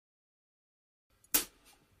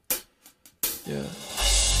Yeah.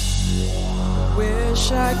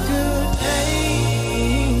 Wish I could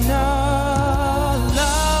paint all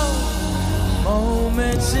love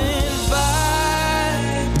moments in vibrant.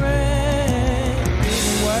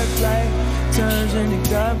 Even wordplay turns into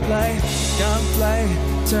gunplay. Gunplay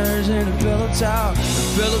turns into pillow talk.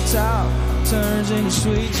 Pillow talk turns into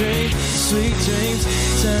sweet dreams. Sweet dreams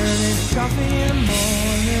turn into coffee in the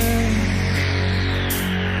morning.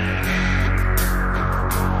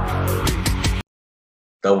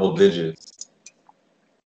 Double digits.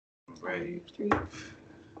 Right.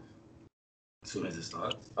 As soon as it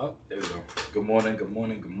starts. Oh, there we go. Good morning, good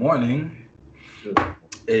morning, good morning. It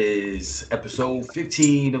is episode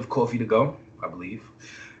 15 of Coffee to Go, I believe.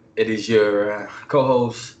 It is your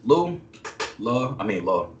co-host Law,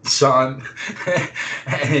 Sean,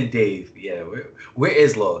 and Dave. Yeah, where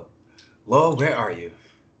is Law? Law, where are you?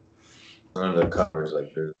 Under the covers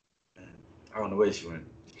like this. I don't know where she went.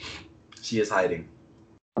 She is hiding.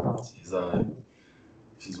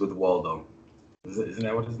 She's with Waldo. Isn't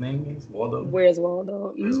that what his name is? Waldo? Where's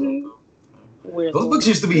Waldo? Where's Mm-hmm. Waldo? Where's Those Waldo? books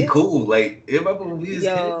used to be cool. Like, remember when we was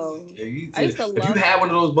Yo, kids? Yeah, I used to if love you had one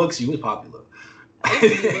of those books, you was popular. I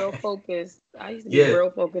used to be real focused. I used to be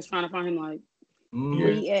real focused trying to find him like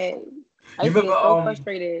where he at. I used to get so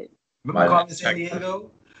frustrated. Remember Carmen Sandiego?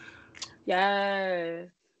 Yes.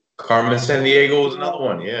 Carmen Sandiego was another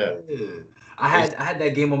one, yeah. I had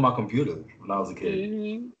that game on my computer when I was a kid.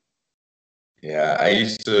 Mm-hmm. Yeah, I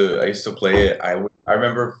used to play it. I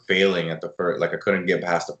remember failing at the first, like I couldn't get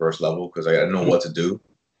past the first level because I didn't know what to do.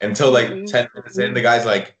 Until like 10 minutes in, the guy's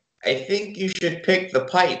like, I think you should pick the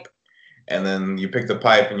pipe. And then you pick the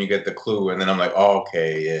pipe and you get the clue, and then I'm like, oh,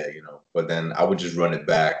 okay, yeah, you know. But then I would just run it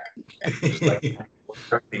back. And just like, what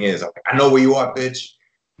the thing is, I'm like, I know where you are, bitch.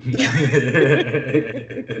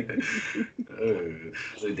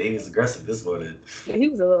 So David's aggressive this morning. Yeah, he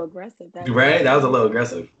was a little aggressive. Right? That was a little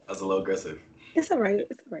aggressive. It's all right.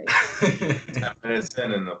 It's all right. 10 minutes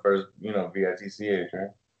in the first, VITCH,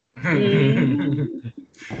 right?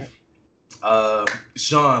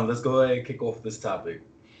 Sean, let's go ahead and kick off this topic.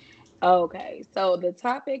 Okay, so the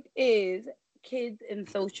topic is kids and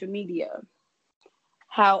social media.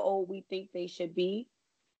 How old we think they should be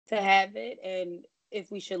to have it, and if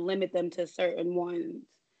we should limit them to certain ones,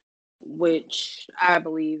 which I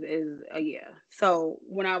believe is a yeah. So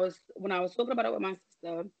when I was talking about it with my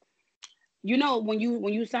sister, when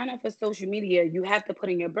you sign up for social media, you have to put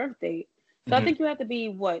in your birth date. So I think you have to be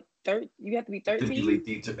what? You have to be 13.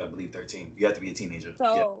 I believe 13. You have to be a teenager.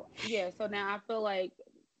 So yeah. So now I feel like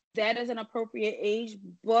that is an appropriate age,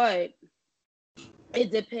 but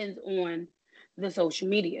it depends on the social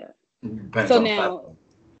media. So now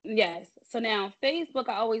Facebook,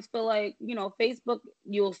 I always feel like, Facebook,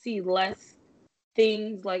 you'll see less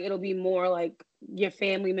things. Like it'll be more like your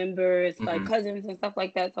family members, like cousins and stuff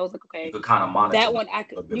like that. So I was like, okay, you can kind of monitor that one.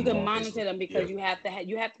 You can monitor them because you have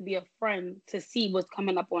to be a friend to see what's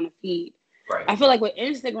coming up on a feed. Right. I feel like with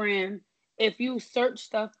Instagram, if you search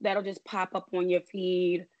stuff, that'll just pop up on your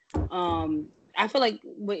feed. I feel like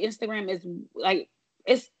with Instagram is like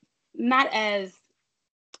it's not as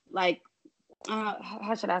like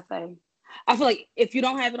how should I say? I feel like if you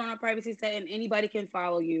don't have it on a privacy setting, anybody can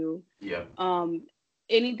follow you. Yeah.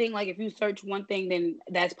 Anything like if you search one thing, then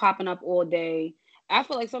that's popping up all day. I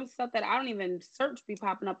feel like some stuff that I don't even search be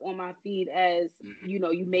popping up on my feed as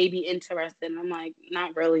you may be interested. And I'm like,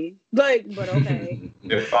 not really. But okay.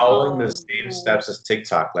 They're following the same steps as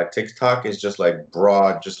TikTok. Like TikTok is just like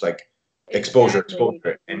broad, just like exposure.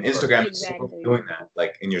 And Instagram is doing that.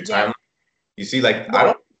 Like in your timeline, you see like I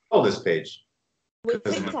don't follow this page. With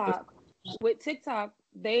TikTok,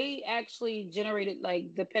 they actually generated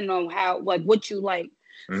like depending on what you like.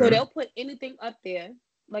 So they'll put anything up there,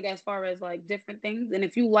 like as far as like different things. And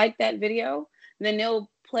if you like that video, then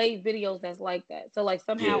they'll play videos that's like that. So like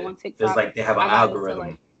somehow on TikTok, it's like they have an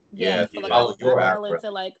algorithm. I fell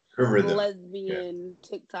into like lesbian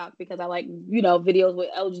TikTok because I like videos with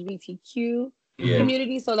LGBTQ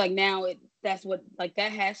community. So like now that's what like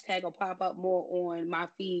that hashtag will pop up more on my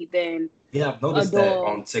feed than I've noticed that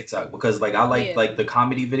on TikTok because like I like the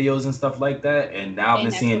comedy videos and stuff like that, and now I've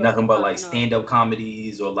been seeing nothing but like stand-up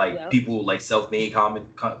comedies or like people like self-made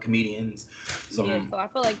comedians. So I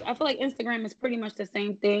feel like Instagram is pretty much the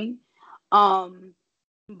same thing.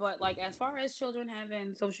 But like as far as children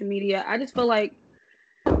having social media, I just feel like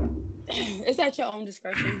it's at your own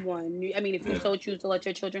discretion. I mean, if you so choose to let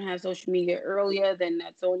your children have social media earlier, then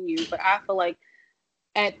that's on you. But I feel like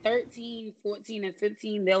at 13, 14, and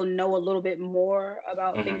 15, they'll know a little bit more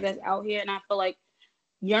about things that's out here. And I feel like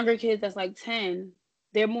younger kids that's like 10,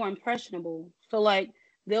 they're more impressionable. So like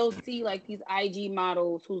they'll see like these IG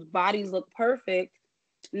models whose bodies look perfect,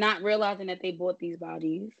 not realizing that they bought these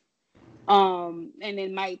bodies. And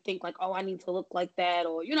then might think like, oh, I need to look like that,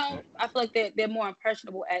 or I feel like they're more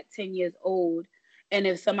impressionable at 10 years old. And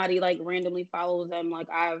if somebody like randomly follows them, like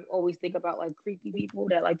I always think about like creepy people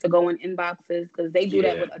that like to go in inboxes because they do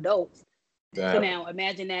that with adults. So now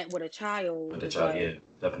imagine that with a child. With a child, yeah,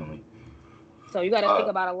 definitely. So you got to think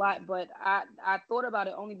about a lot. But I thought about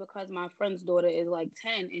it only because my friend's daughter is like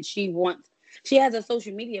 10 and she has a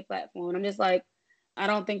social media platform. I'm just like, I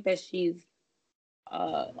don't think that she's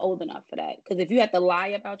old enough for that. Because if you have to lie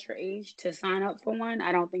about your age to sign up for one,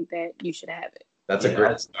 I don't think that you should have it. That's a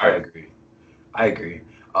great start. I agree.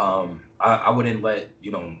 I wouldn't let,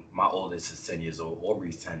 my oldest is 10 years old,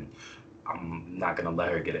 Aubrey's 10. I'm not gonna let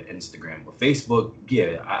her get an Instagram, but Facebook,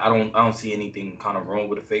 yeah, I don't see anything kind of wrong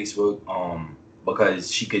with a Facebook, because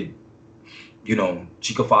she could,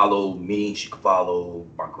 she could follow me, she could follow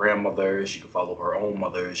my grandmother, she could follow her own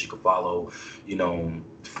mother, she could follow,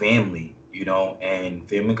 family, and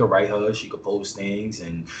family could write her, she could post things,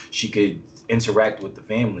 and she could interact with the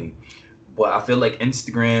family. But I feel like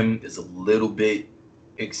Instagram is a little bit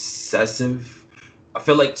excessive. I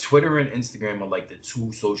feel like Twitter and Instagram are like the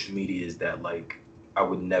two social medias that like I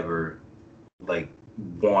would never like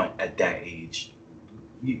want at that age.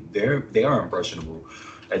 They are impressionable.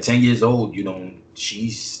 At 10 years old,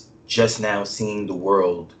 she's just now seeing the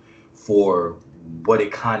world for what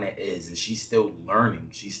it kind of is, and she's still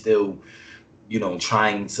learning. She's still,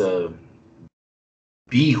 trying to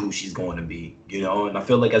be who she's going to be, and I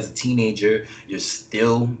feel like as a teenager, you're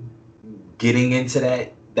still getting into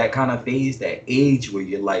that kind of phase, that age where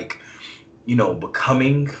you're like,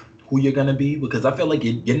 becoming who you're going to be, because I feel like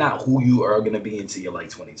you're not who you are going to be until you're like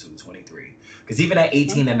 22, 23. Because even at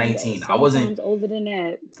 18 and 19, I wasn't older than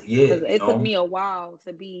that. Yeah. It took me a while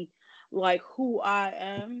to be like who I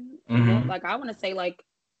am. Mm-hmm. Like I want to say like,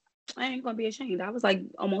 I ain't going to be ashamed. I was like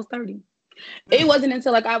almost 30. It wasn't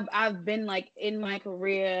until like I've been like in my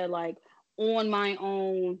career, like on my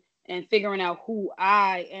own and figuring out who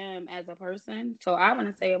I am as a person. So I want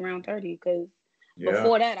to say around 30 because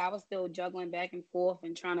before that I was still juggling back and forth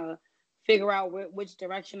and trying to figure out which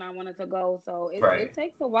direction I wanted to go. So it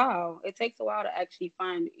takes a while. It takes a while to actually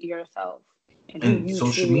find yourself. And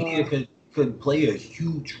social media could play a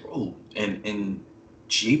huge role in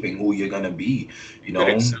shaping who you're gonna be, Could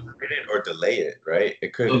accelerate it or delay it, right?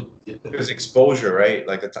 It could. There's exposure, right?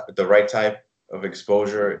 Like the right type of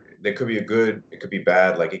exposure. There could be good. It could be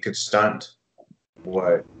bad. Like it could stunt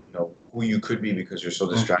what who you could be because you're so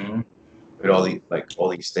distracted with all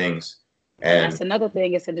these things. And that's another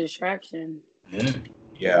thing. It's a distraction.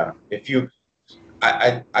 Yeah. If you,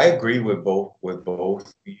 I agree with both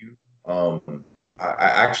of you. I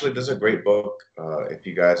actually, there's a great book. If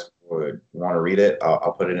you guys would want to read it,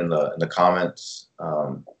 I'll put it in the comments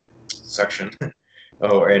section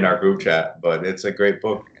or in our group chat. But it's a great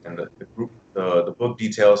book, and the book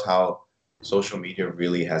details how social media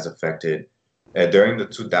really has affected during the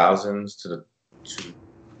 2000s to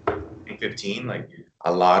 2015. Like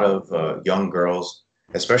a lot of young girls,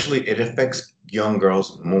 especially, it affects young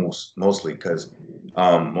girls mostly because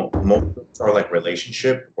most are like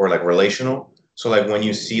relationship or like relational. So like when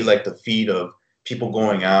you see like the feed of people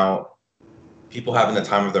going out, people having the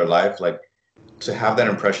time of their life, like to have that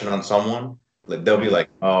impression on someone, like they'll be like,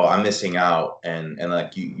 oh, I'm missing out, and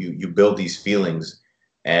like you build these feelings,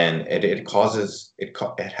 and it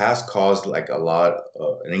has caused like a lot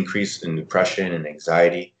an increase in depression and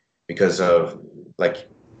anxiety because of like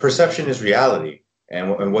perception is reality,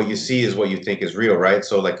 and what you see is what you think is real, right?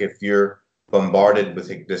 So like if you're bombarded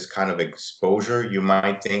with this kind of exposure, you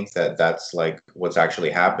might think that that's like what's actually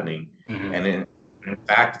happening, and in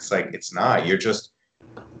fact it's like it's not. You're just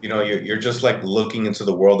you're just like looking into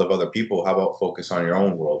the world of other people. How about focus on your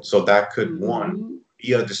own world? So that could one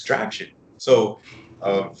be a distraction. So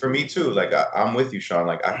for me too, like I'm with you, Sean.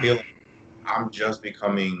 Like I feel like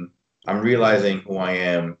I'm realizing who I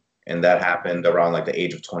am, and that happened around like the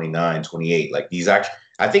age of 29, 28. Like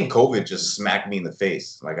I think COVID just smacked me in the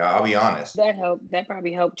face. Like I'll be honest. That helped. That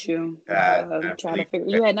probably helped you. Try to figure.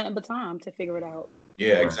 You had nothing but time to figure it out.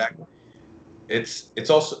 Yeah, exactly. It's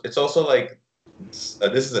also like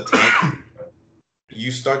this is a time you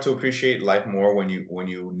start to appreciate life more when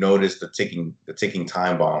you notice the ticking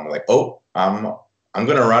time bomb. Like, oh, I'm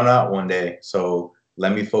gonna run out one day, so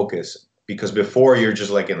let me focus. Because before you're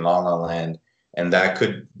just like in la la land, and that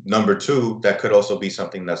could that could also be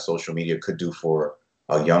something that social media could do for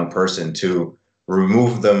a young person, to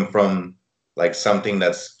remove them from like something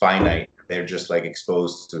that's finite. They're just like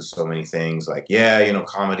exposed to so many things, like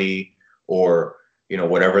comedy, or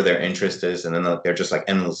whatever their interest is, and then they're just like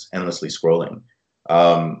endlessly scrolling.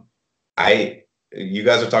 You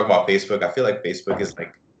guys are talking about Facebook. I feel like Facebook is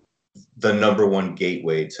like the number one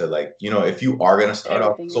gateway to like, if you are gonna start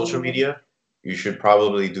off social media, you should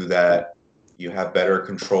probably do that. You have better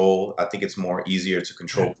control. I think it's more easier to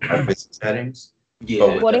control privacy settings.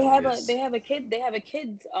 Yeah. Well, they have a kids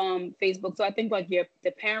Facebook. So I think like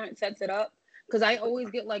the parent sets it up, because I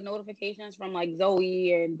always get like notifications from like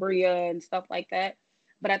Zoe and Bria and stuff like that.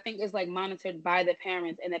 But I think it's like monitored by the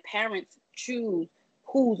parents, and the parents choose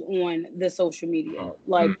who's on the social media.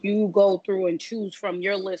 Like you go through and choose from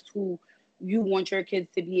your list who you want your kids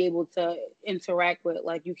to be able to interact with.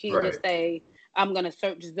 Like you can't just say, I'm gonna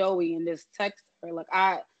search Zoe and just text her. Like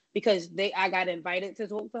I got invited to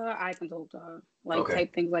talk to her, I can talk to her. Like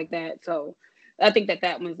type things like that. So I think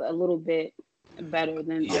that was a little bit better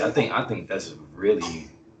than I think that's really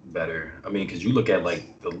better. I mean, because you look at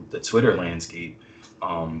like the Twitter landscape.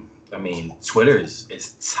 I mean, Twitter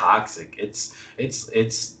is toxic. It's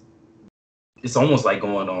almost like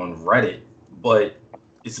going on Reddit, but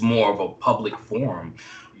it's more of a public forum.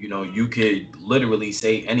 You could literally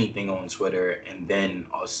say anything on Twitter, and then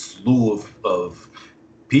a slew of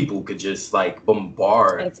people could just like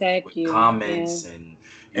bombard attack with you, comments and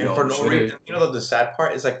for no reason. The sad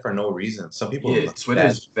part is like for no reason. Some people Twitter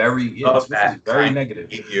is very negative.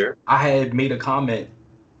 Behavior. I had made a comment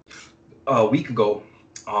a week ago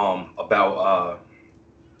about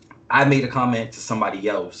I made a comment to somebody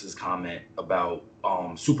else's comment about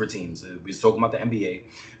super teams. We was talking about the NBA,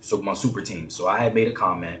 talking about super teams. So I had made a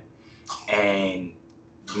comment, and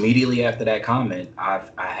immediately after that comment, I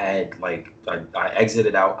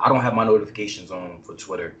exited out. I don't have my notifications on for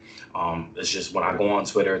Twitter. It's just when I go on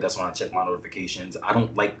Twitter, that's when I check my notifications. I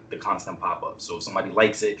don't like the constant pop-up. So if somebody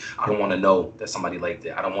likes it, I don't want to know that somebody liked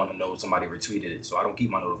it. I don't want to know somebody retweeted it. So I don't keep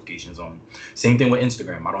my notifications on. Same thing with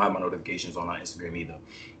Instagram. I don't have my notifications on Instagram either.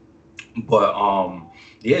 But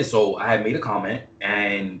so I had made a comment,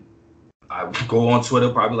 and I go on Twitter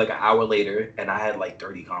probably like an hour later, and I had like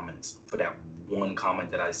 30 comments for that one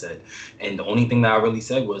comment that I said. And the only thing that I really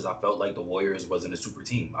said was I felt like the Warriors wasn't a super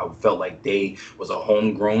team. I felt like they was a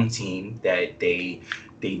homegrown team, that they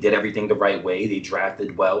did everything the right way. They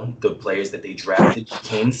drafted well. The players that they drafted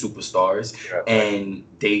became superstars, and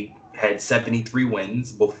they had 73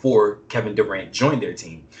 wins before Kevin Durant joined their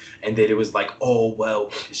team. And then it was like, oh,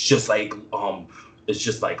 well, it's just like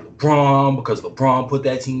LeBron, because LeBron put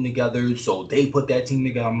that team together, so they put that team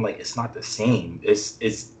together. I'm like, it's not the same.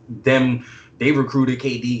 It's them. They recruited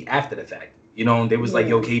KD after the fact. They was like,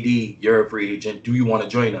 yo, KD, you're a free agent. Do you want to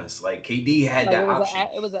join us? Like KD had that option.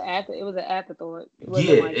 It was an afterthought. It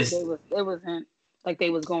wasn't like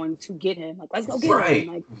they was going to get him. Like, let's go get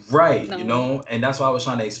him. Right. And that's what I was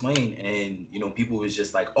trying to explain. And, people was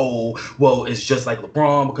just like, oh, well, it's just like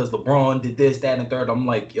LeBron because LeBron did this, that, and third. I'm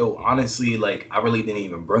like, yo, honestly, like, I really didn't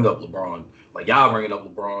even bring up LeBron. Like, y'all bringing up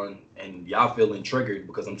LeBron, and y'all feeling triggered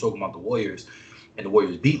because I'm talking about the Warriors, and the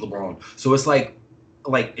Warriors beat LeBron. So it's like,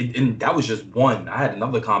 and that was just one. I had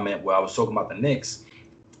another comment where I was talking about the Knicks,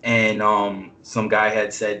 and some guy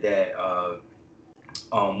had said that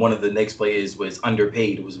one of the Knicks players was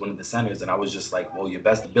underpaid. It was one of the centers, and I was just like, well, your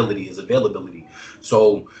best ability is availability.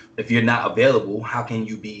 So if you're not available, how can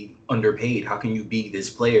you be underpaid? How can you be this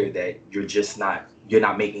player that you're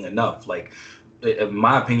not making enough? Like, in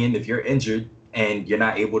my opinion, if you're injured and you're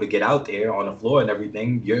not able to get out there on the floor and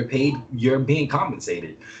everything, you're being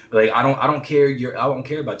compensated. Like, I don't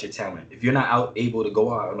care about your talent. If you're not able to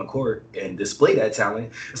go out on the court and display that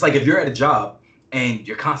talent, it's like if you're at a job and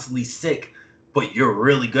you're constantly sick, but you're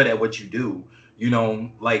really good at what you do,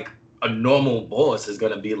 like a normal boss is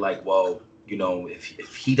going to be like, well,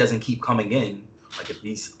 if he doesn't keep coming in, like if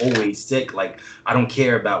he's always sick, like I don't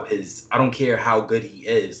care how good he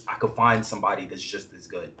is. I could find somebody that's just as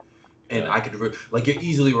good. And I could, you're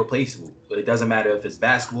easily replaceable. It doesn't matter if it's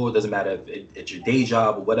basketball. It doesn't matter if it's your day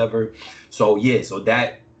job or whatever. So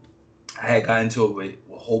that I had gotten into it with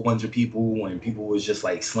a whole bunch of people, and people was just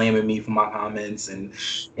like slamming me for my comments. And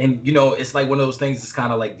it's like one of those things. It's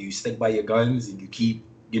kind of like, do you stick by your guns and you keep,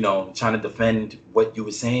 trying to defend what you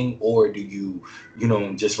were saying, or do you,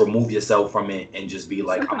 just remove yourself from it and just be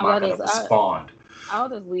like, I'm not going to respond. I'll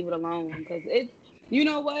just leave it alone, because you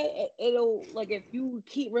know what? It'll, like, if you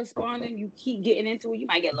keep responding, you keep getting into it, you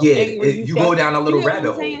might get a little angry. You go down a little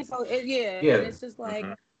rabbit hole. So and it's just like,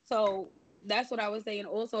 so that's what I was saying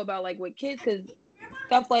also about like with kids, because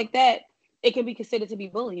stuff like that, it can be considered to be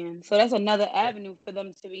bullying. So that's another avenue for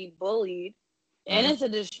them to be bullied. And it's a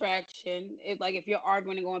distraction. If you're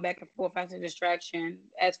arguing and going back and forth, that's a distraction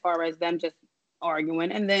as far as them just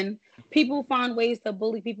arguing, and then people find ways to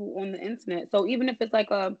bully people on the internet. So even if it's like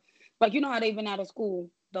you know how they've been out of school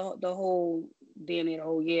the whole damn near the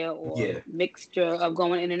whole year or mixture of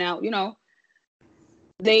going in and out, you know,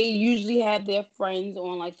 they usually have their friends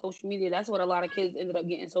on like social media. That's what a lot of kids ended up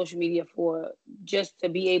getting social media for, just to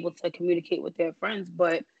be able to communicate with their friends.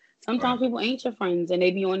 But sometimes people ain't your friends and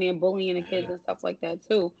they be on there bullying the kids and stuff like that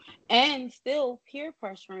too. And still peer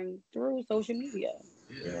pressuring through social media.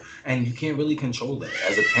 Yeah. And you can't really control that.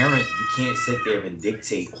 As a parent, you can't sit there and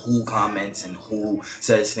dictate who comments and who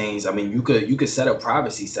says things. I mean, you could set up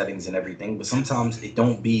privacy settings and everything, but sometimes it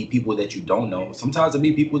don't be people that you don't know. Sometimes it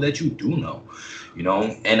be people that you do know, you know.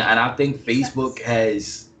 And I think Facebook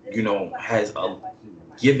has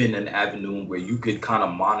given an avenue where you could kind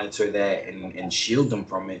of monitor that and shield them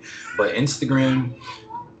from it. But Instagram,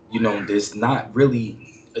 you know, there's an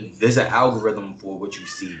algorithm for what you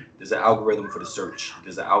see. There's an algorithm for the search.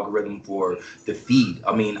 There's an algorithm for the feed.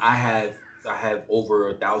 I mean, I have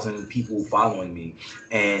over 1,000 people following me,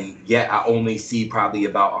 and yet I only see probably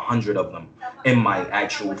about 100 of them in my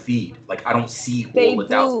actual feed. Like, I don't see all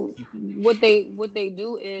 1,000 people. What they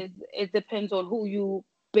do is it depends on who you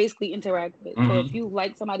basically interact with. So if you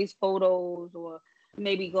like somebody's photos or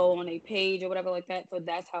maybe go on a page or whatever like that, so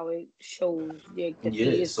that's how it shows the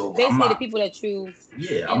feed. So basically the people that you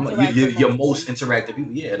your most interactive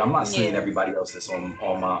people. Yeah, and I'm not seeing everybody else that's on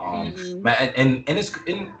my and it's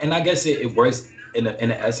and I guess it works in the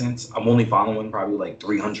essence. I'm only following probably like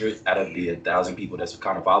 300 out of the 1,000 people that's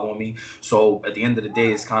kind of following me. So at the end of the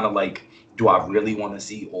day, it's kind of like, do I really want to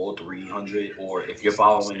see all 300? Or if you're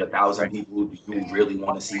following 1,000 people, do you really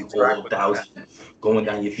want to see all 1,000 going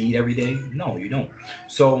down your feed every day? No, you don't.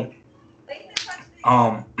 So,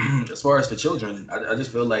 as far as for children, I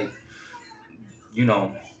just feel like, you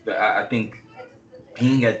know, I think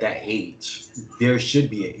being at that age, there should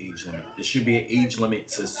be an age limit. There should be an age limit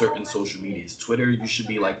to certain social medias. Twitter, you should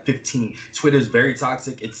be like 15. Twitter is very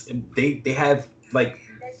toxic. They have like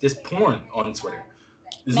this porn on Twitter.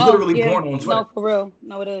 There's literally porn on Twitter. No, for real.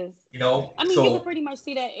 No, it is. You know, I mean, you can pretty much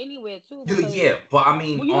see that anywhere too. Yeah, but I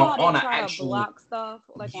mean, you know on an actual block stuff,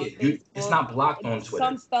 like on Facebook, it's not blocked on Twitter.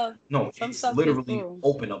 Some stuff. No, it's literally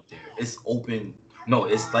open up there. It's open. No,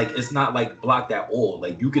 it's not like blocked at all.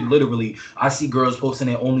 Like, you could literally, I see girls posting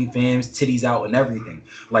their OnlyFans, titties out and everything.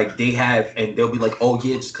 Like, and they'll be like, oh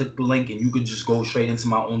yeah, just click the link and you could just go straight into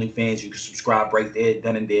my OnlyFans. You can subscribe right there,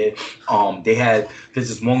 then and there. There's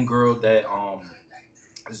this one girl that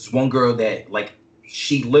like,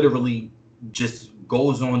 she literally just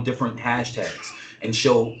goes on different hashtags and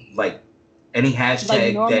she'll like any hashtag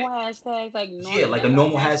like normal hashtags, like a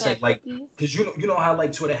normal hashtag, like, because you know how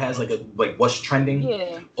like Twitter has like what's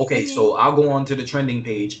trending. Okay, so I'll go on to the trending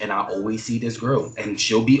page and I always see this girl and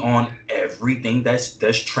she'll be on everything that's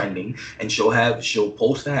trending, and she'll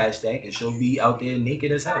post the hashtag and she'll be out there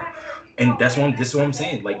naked as hell. And this is what I'm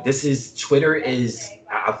saying. Like,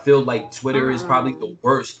 I feel like Twitter is probably the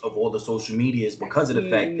worst of all the social medias because of the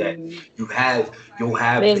fact that you'll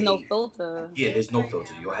have there's no filter. Yeah, there's no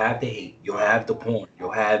filter. You'll have the hate, you'll have the porn,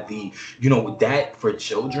 you'll have the, you know, that for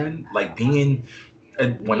children, like being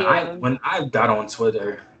when I got on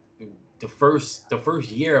Twitter, the first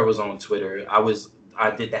year I was on Twitter,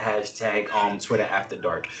 I did the hashtag Twitter After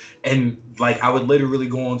Dark. And like, I would literally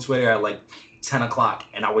go on Twitter at like 10 o'clock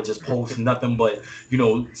and I would just post nothing but, you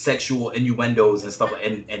know, sexual innuendos and stuff.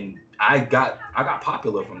 And I got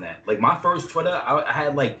popular from that. Like, my first Twitter, I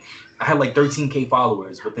had like 13K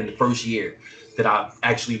followers within the first year that I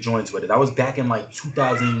actually joined Twitter. That was back in like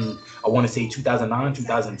 2000, I want to say 2009,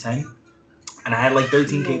 2010. And I had like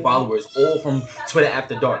 13K followers, all from Twitter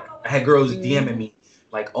After Dark. I had girls DMing me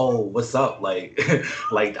like, oh, what's up? Like,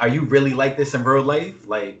 like, are you really like this in real life?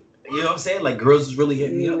 Like, you know what I'm saying? Like, girls is really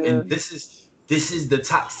hitting me up. And this is the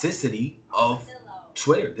toxicity of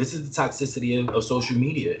Twitter. This is the toxicity of social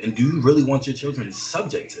media. And do you really want your children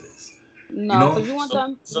subject to this? No, because you want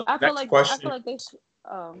them. So I feel like they should.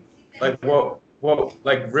 Like, well,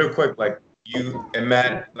 like, real quick, like, you and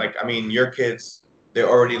Matt, like, I mean, your kids, they're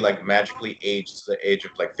already like magically aged to the age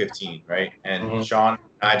of like 15, right? And Sean,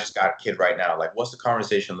 I just got a kid right now. Like, what's the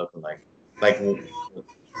conversation looking like? Like, the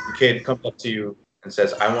kid comes up to you and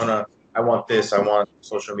says, I want this, I want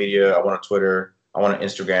social media, I want a Twitter, I want an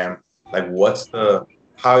Instagram. Like,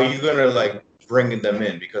 how are you gonna like bring them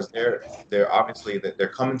in? Because they're obviously that they're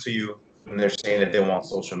coming to you and they're saying that they want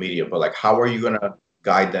social media, but like, how are you gonna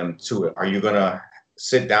guide them to it? Are you gonna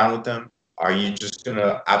sit down with them? Are you just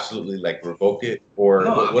gonna absolutely like revoke it? Or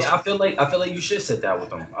no? I feel like you should sit down with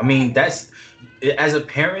them. I mean, that's, as a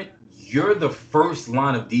parent, you're the first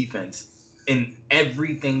line of defense in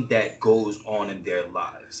everything that goes on in their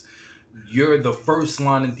lives. you're the first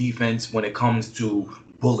line of defense when it comes to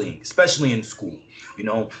bullying, especially in school. You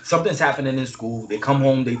know, something's happening in school. They come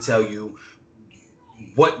home, they tell you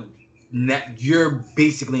what you're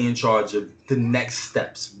basically in charge of the next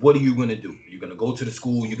steps. What are you gonna do? You're gonna go to the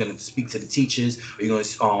school. You're gonna speak to the teachers. Or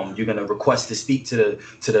you're gonna request to speak to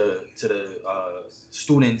the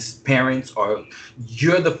students' parents. Or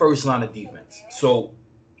you're the first line of defense. So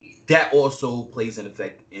that also plays an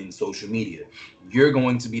effect in social media. You're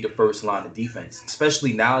going to be the first line of defense,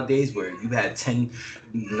 especially nowadays where you had 10,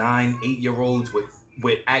 9, 8-year-olds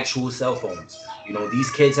with actual cell phones. You know,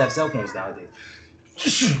 these kids have cell phones nowadays.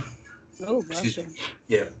 Oh, gotcha.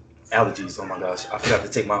 Yeah, allergies. Oh my gosh, I forgot to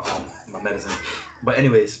take my medicine. But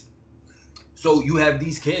anyways, so you have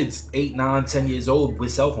these kids, 8, 9, 10 years old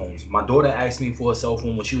with cell phones. My daughter asked me for a cell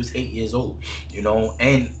phone when she was 8 years old. You know,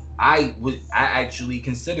 and I actually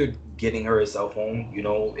considered getting her a cell phone. You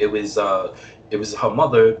know, it was her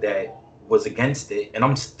mother that was against it, and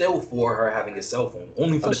I'm still for her having a cell phone.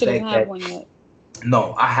 Only for the she fact doesn't have that one yet.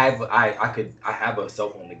 no, I have a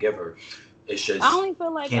cell phone to give her. It's just I only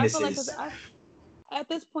feel like Candace's. at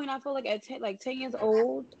this point, I feel like at 10 years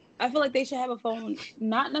old, I feel like they should have a phone,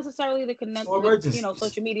 not necessarily to connect with,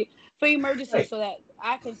 social media, for emergencies, Right. so that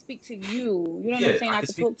I can speak to you. You know what Yeah, I'm saying? I can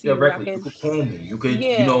speak talk to directly. you. You could call me. You could,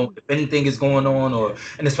 Yeah. if anything is going on,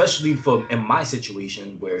 and especially in my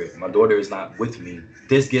situation where my daughter is not with me,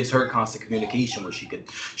 this gives her constant communication where she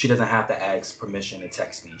doesn't have to ask permission to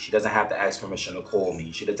text me. She doesn't have to ask permission to call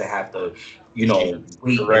me. She doesn't have to,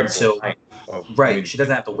 wait until. Right. She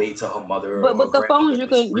doesn't have to wait till her mother. But or with the phones, you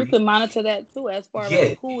grandmother can monitor that too, as far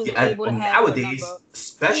as who is able to have her nowadays, number.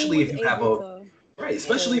 especially if you have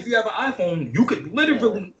especially if you have an iPhone, you could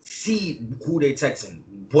literally see who they texting,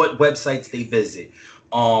 what websites they visit.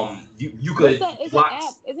 You could block.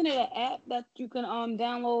 Isn't it an app that you can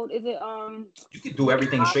download? Is it You could do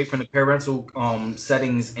everything straight from the parental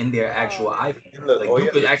settings in their actual iPhone.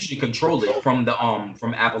 You could actually control it from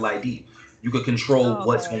from Apple ID. You could control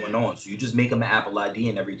what's going on. So you just make them an Apple ID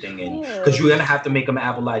and everything, and because you're gonna have to make them an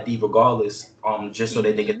Apple ID regardless, just so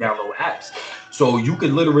that they can download apps. So you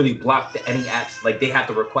could literally block any apps. Like they have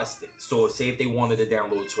to request it. So say if they wanted to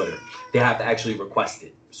download Twitter, they have to actually request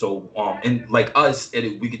it. So and like us,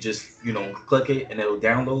 we could just click it and it'll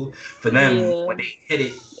download. For them, when they hit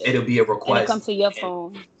it, it'll be a request. And it comes to your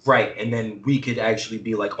phone. Right, and then we could actually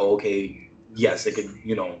be like, oh, okay, yes, it could.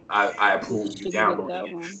 I approve you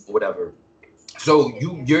downloading it or whatever. So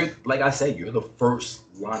you're like I said, you're the first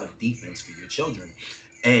line of defense for your children.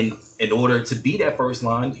 And in order to be that first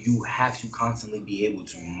line, you have to constantly be able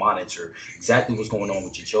to monitor exactly what's going on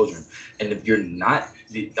with your children. And if you're not,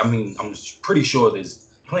 I'm pretty sure there's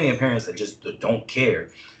plenty of parents that just don't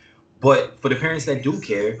care. But for the parents that do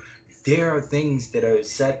care, there are things that are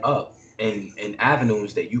set up and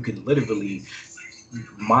avenues that you can literally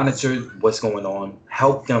monitor what's going on,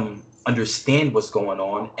 help them understand what's going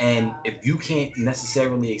on. And if you can't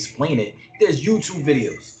necessarily explain it, there's YouTube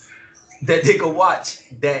videos that they can watch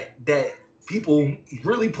that people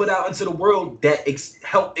really put out into the world that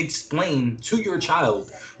help explain to your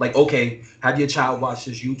child, like, okay, have your child watch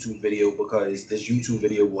this YouTube video because this YouTube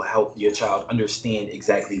video will help your child understand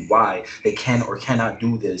exactly why they can or cannot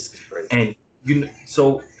do this. And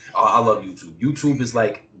so I love YouTube. YouTube is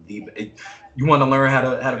like you want to learn how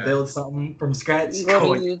to build something from scratch?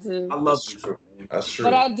 Go to YouTube. I love YouTube. That's true.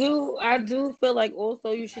 But I do feel like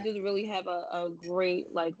also you should just really have a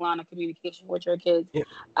great line of communication with your kids. Yeah.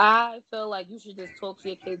 I feel like you should just talk to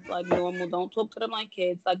your kids like normal. Don't talk to them like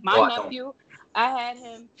kids. Like my nephew, I had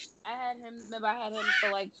him. Remember, I had him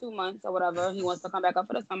for like 2 months or whatever. He wants to come back up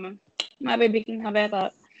for the summer. My baby can come back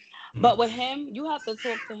up. But with him, you have to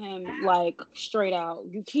talk to him like straight out.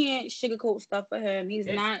 You can't sugarcoat stuff for him. He's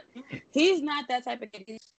not that type of kid.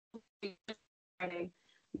 He's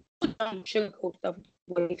sugarcoat stuff.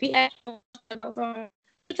 If he asks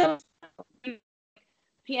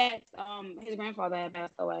his grandfather had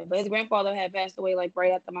passed away, but his grandfather had passed away like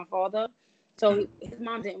right after my father. So his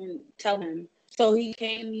mom didn't tell him. So he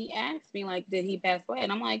asked me like, did he pass away?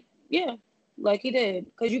 And I'm like, yeah, like he did.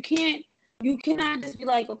 Because you cannot just be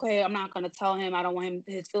like, okay, I'm not going to tell him. I don't want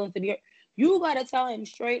his feelings to be hurt. You got to tell him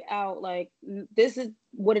straight out, like, this is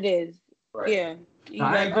what it is. Right. Yeah. No,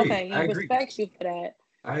 I agree. Okay, he respects you for that.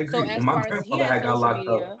 I agree. So when my grandfather had got locked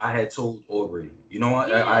up, I had told Aubrey. You know what?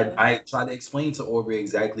 Yeah. I tried to explain to Aubrey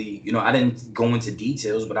exactly. I didn't go into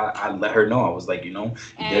details, but I let her know. I was like, you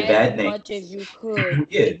did bad things. As much as you could.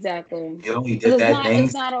 Yeah. Exactly. He did bad things.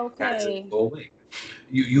 It's not okay. Go away.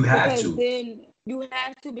 You have because to. Then you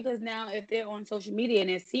have to, because now if they're on social media and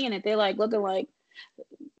they're seeing it, they're like looking like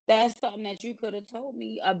that's something that you could have told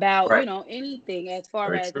me about, Right. anything as far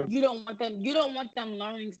Very as true. you don't want them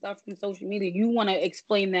learning stuff from social media. You want to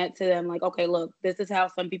explain that to them, like, okay, look, this is how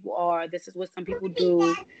some people are, this is what some people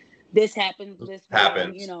do, this happens this way.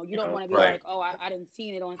 Happens. You don't want to be Right. like, oh, I didn't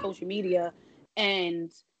see it on social media,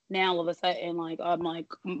 and now all of a sudden, like, I'm like,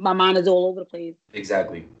 my mind is all over the place.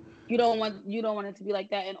 Exactly. You don't want it to be like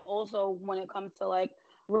that. And also when it comes to like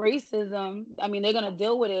racism, I mean, they're gonna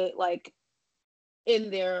deal with it like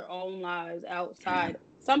in their own lives outside.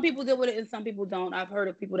 Some people deal with it and some people don't. I've heard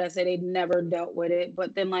of people that say they never dealt with it,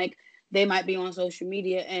 but then like they might be on social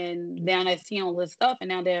media and now they're seeing all this stuff and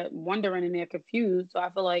now they're wondering and they're confused. So I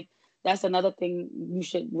feel like that's another thing you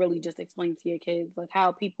should really just explain to your kids, like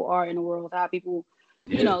how people are in the world, how people,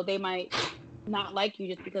 they might not like you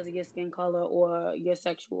just because of your skin color or your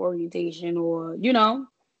sexual orientation, or you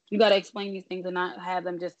got to explain these things and not have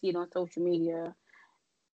them just see it on social media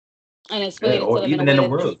and explain it to Or them in a even way in the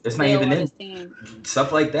that world. It's not they'll even in understand.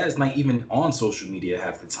 stuff like that. It's not even on social media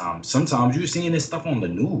half the time. Sometimes you're seeing this stuff on the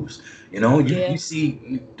news. You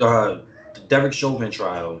see the Derek Chauvin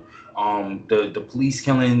trial, the police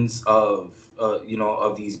killings of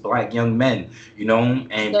of these black young men,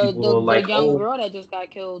 and people are The like, young girl that just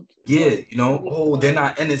got killed. yeah, 2 weeks ago. they're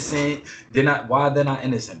not innocent. Why they're not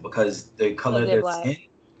innocent? Because the color of they're their black. skin.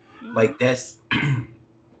 Like that's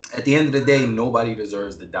at the end of the day, nobody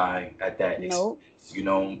deserves to die at that Nope.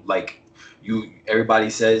 like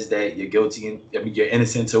everybody says that you're guilty and you're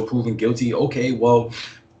innocent until proven guilty. Okay, well,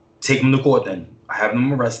 take them to court then. Have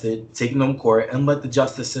them arrested, take them to court, and let the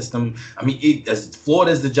justice system. I mean, as flawed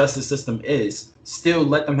as the justice system is, still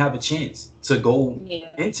let them have a chance to go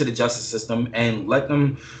into the justice system and let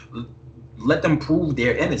them prove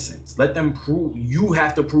their innocence. Let them prove. You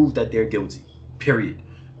have to prove that they're guilty. Period.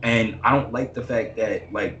 And I don't like the fact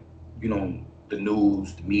that, like, the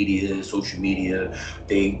news, the media, social media,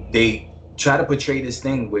 they try to portray this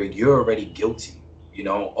thing where you're already guilty.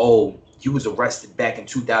 Oh, you was arrested back in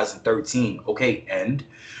 2013. Okay, and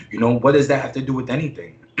what does that have to do with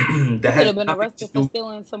anything? That could have been arrested for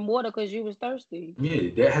stealing some water because you was thirsty. Yeah,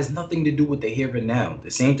 that has nothing to do with the here and now. The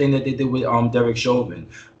same thing that they did with Derek Chauvin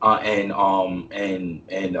and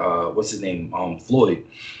what's his name, Floyd.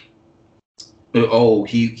 Oh,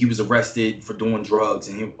 he was arrested for doing drugs,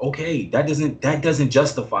 and that doesn't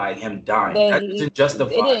justify him dying. That doesn't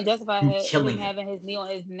justify. It didn't justify him having his knee on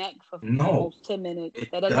his neck for almost 10 minutes.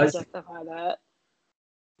 That doesn't justify that.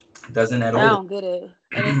 Doesn't at all. I don't get it.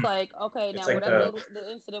 And it's like, okay, now whatever the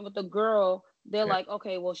incident with the girl, they're like,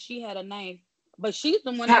 okay, well, she had a knife, but she's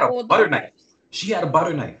the one that pulled the knife. She had a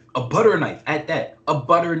butter knife at that, a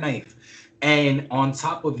butter knife, and on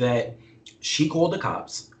top of that, she called the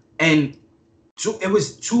cops, and it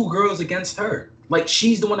was 2 girls against her. Like,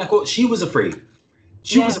 she's the one that called. She was afraid.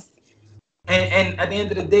 She was. And at the end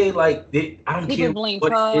of the day, like, I don't care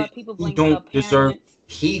what people don't deserve.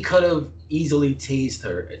 He could have easily tased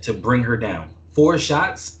her to bring her down. 4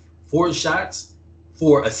 shots for a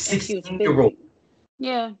 16-year-old.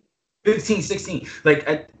 Yeah. 15, 16. Like,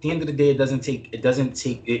 at the end of the day, it doesn't take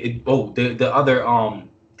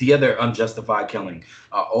the other unjustified killing.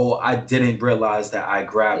 I didn't realize that I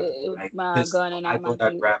grabbed my gun and I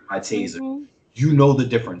grabbed my taser. Mm-hmm. You know the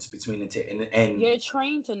difference between the two, and you're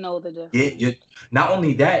trained to know the difference. Yeah, not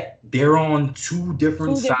only that, they're on 2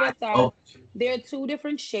 different sides. They're 2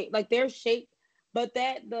 different shapes. Like, they're shaped, but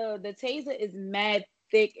that the taser is mad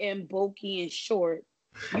thick and bulky and short.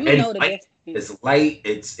 You know the difference. It's light.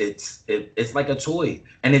 It's like a toy,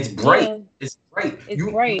 and it's bright. Yeah. It's bright. It's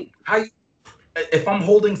bright. If I'm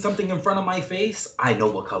holding something in front of my face, I know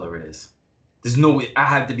what color it is. There's no way. I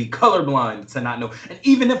have to be colorblind to not know. And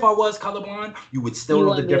even if I was colorblind, you would still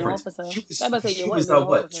know the difference. She was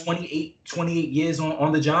 28 years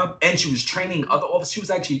on the job, and she was training other officers. She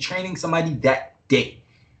was actually training somebody that day.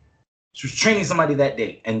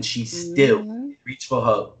 And she still reached for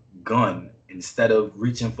her gun instead of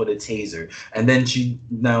reaching for the taser. And then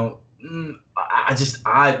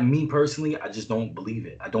me personally, I just don't believe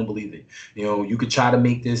it. I don't believe it. You could try to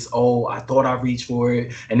make this, I thought I reached for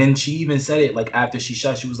it. And then she even said it, like, after she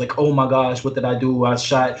shot, she was like, oh my gosh, what did I do? I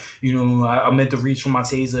shot, I meant to reach for my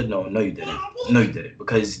taser. No, you didn't. No, you didn't.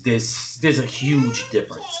 Because there's a huge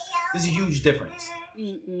difference.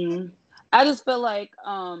 Mm-mm. I just feel like,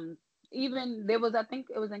 even there was, I think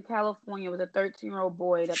it was in California, it was a 13-year-old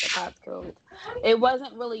boy that the cops killed. It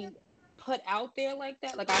wasn't really put out there like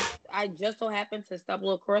that. Like, I just so happened to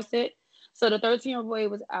stumble across it. So the 13-year-old boy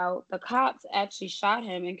was out. The cops actually shot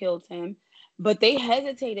him and killed him, but they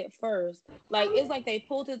hesitated first. Like, it's like they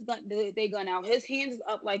pulled his gun, they gun out. His hands is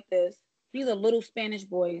up like this. He's a little Spanish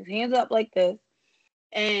boy. His hands up like this.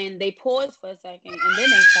 and they paused for a second, and then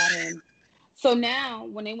they shot him. So now,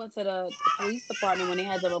 when they went to the police department, when they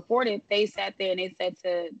had to report it, they sat there and they said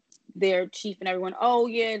to their chief and everyone, "Oh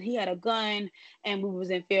yeah, he had a gun, and we was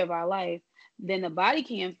in fear of our life." Then the body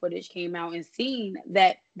cam footage came out and seen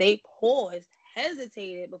that they paused,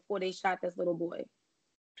 hesitated before they shot this little boy.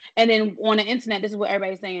 And then on the internet, this is what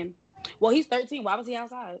everybody's saying. Well, he's 13. Why was he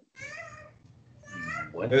outside?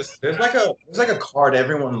 What? There's like a card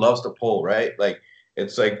everyone loves to pull, right? Like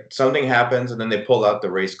it's like something happens and then they pull out the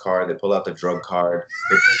race card, they pull out the drug card.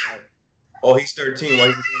 They pull out, oh, he's 13. Why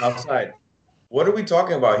is he doing outside? What are we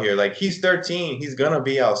talking about here? Like he's 13, he's gonna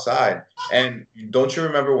be outside. And don't you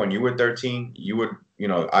remember when you were 13, you would,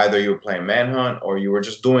 either you were playing manhunt or you were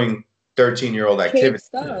just doing 13-year-old activity.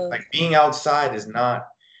 Like being outside is not.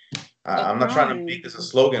 I'm not trying to make this a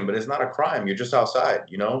slogan, but it's not a crime. You're just outside.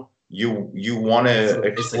 You want to.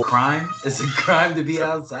 It's a crime. It's a crime to be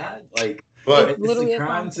outside. Like, but it's a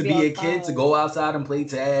crime to be a kid, to go outside and play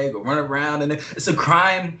tag or run around, and it's a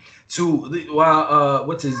crime to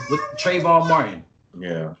Trayvon Martin.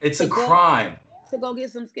 Yeah, it's a crime to go get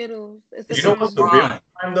some Skittles. It's you know what's the real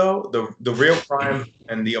crime though? The real crime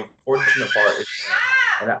and the unfortunate part is,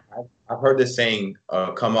 and I've heard this saying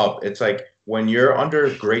come up. It's like when you're under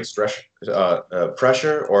great stress,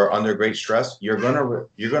 pressure, or under great stress, you're gonna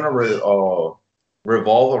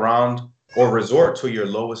revolve around or resort to your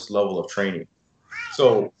lowest level of training.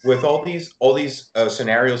 So with all these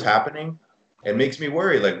scenarios happening, it makes me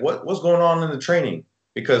worry. Like what's going on in the training?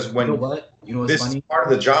 Because when this is part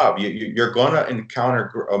of the job, you're gonna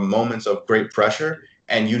encounter moments of great pressure,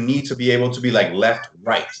 and you need to be able to be like left,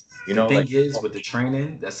 right. The thing is with the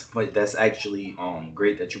training, that's actually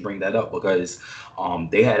great that you bring that up, because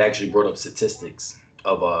they had actually brought up statistics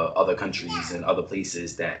of other countries and other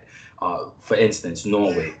places that, for instance,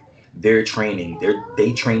 Norway, their training,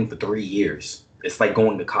 they train for 3 years. It's like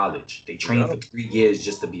going to college. They train for 3 years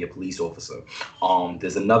just to be a police officer.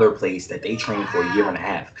 There's another place that they train for 1.5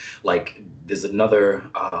 years. Like there's another,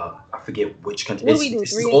 I forget which country. This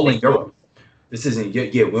is all in Europe. This isn't.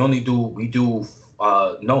 Yeah, we do.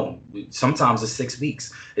 No, sometimes it's 6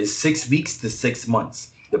 weeks. It's 6 weeks to 6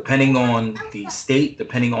 months, depending on the state,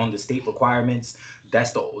 depending on the state requirements.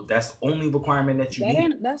 That's the only requirement that you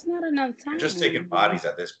need. That's not enough time. You're just taking bodies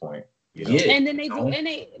at this point. Yeah, and then they do, and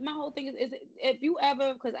my whole thing is if you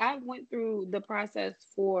ever, because I went through the process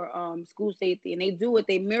for school safety, and they do it,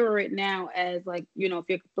 they mirror it now as like, if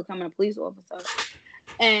you're becoming a police officer,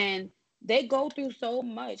 and they go through so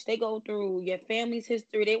much. They go through your family's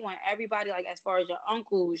history. They want everybody, like as far as your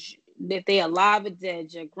uncles, if they alive or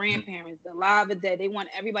dead, your grandparents, alive or dead. They want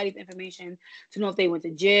everybody's information to know if they went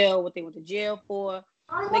to jail, what they went to jail for.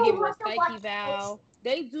 They give you a psych eval.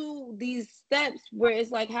 They do these steps where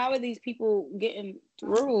it's like, how are these people getting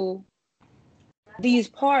through these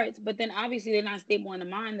parts? But then obviously they're not stable in the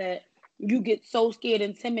mind that you get so scared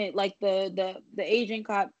and timid, like the Asian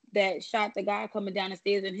cop that shot the guy coming down the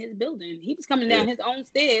stairs in his building. He was coming down his own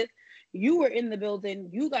stairs. You were in the building.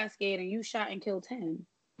 You got scared and you shot and killed him.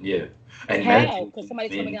 Yeah, and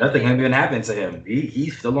nothing had been happening to him.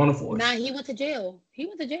 He's still on the force. Nah, he went to jail.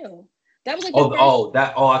 That was like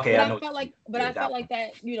okay. I felt like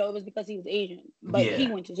that. It was because he was Asian, but he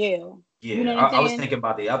went to jail. Yeah, you know what I was thinking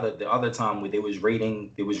about the other time where they was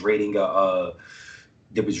raiding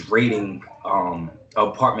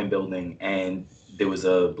apartment building, and there was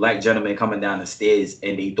a black gentleman coming down the stairs,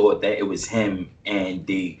 and they thought that it was him, and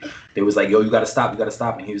they was like, "Yo, you gotta stop,"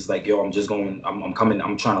 and he was like, "Yo, I'm just going, I'm coming,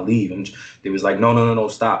 I'm trying to leave," and they was like, "No,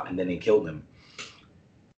 stop," and then they killed him.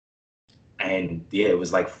 And it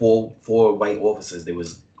was like four white officers. They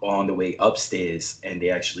was on the way upstairs, and they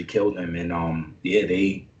actually killed him. And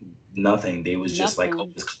nothing. They was just like, oh,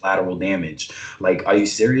 it's collateral damage. Like, are you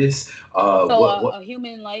serious? A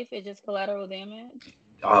human life is just collateral damage.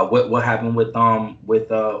 What happened with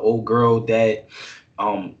old girl that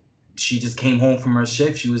she just came home from her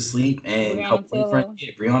shift. She was asleep, and her boyfriend,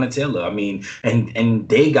 Breonna Taylor. I mean, and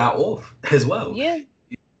they got off as well. Yeah.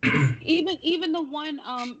 even the one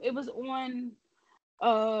it was on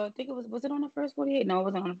I think was it on the First 48? No, it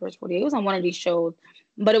wasn't on the First 48. It was on one of these shows,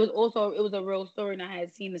 but it was a real story, and I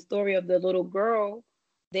had seen the story of the little girl.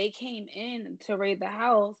 They came in to raid the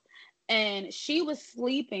house, and she was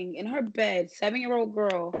sleeping in her bed. 7-year-old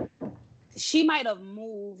girl. She might have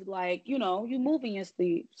moved, like, you move in your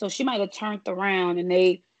sleep, so she might have turned around, and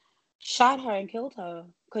they shot her and killed her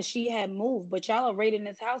because she had moved. But y'all are raiding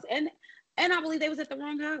this house, and I believe they was at the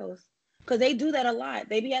wrong house, because they do that a lot.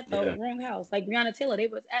 They be at the wrong house. Like Breonna Taylor, they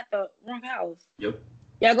was at the wrong house. Yep.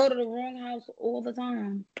 Y'all go to the wrong house all the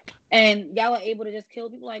time. And y'all are able to just kill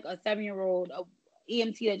people, like a 7-year-old, a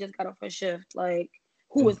EMT that just got off her shift. Like,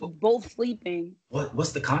 who was both sleeping.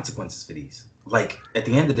 What's the consequences for these? Like at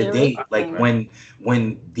the end of the day, like when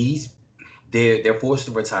they're forced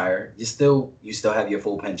to retire, you still have your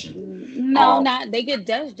full pension. No, not they get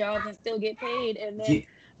desk jobs and still get paid, and then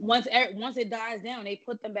once it dies down, they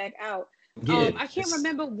put them back out. I can't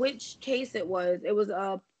remember which case it was. It was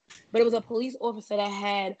a police officer that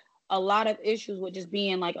had a lot of issues with just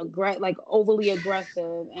being like overly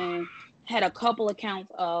aggressive, and had a couple of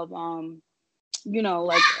counts of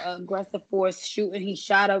like aggressive force shooting. He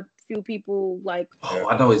shot a few people. Like, oh,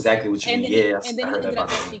 I know exactly what you mean. And then he ended up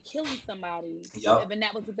actually killing somebody. Yep. And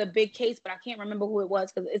that was the big case, but I can't remember who it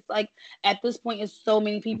was because it's like at this point it's so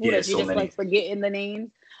many people that you're just like forgetting the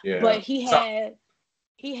names. Yeah. But he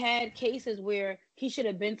had cases where he should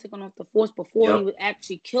have been taken off the force before he would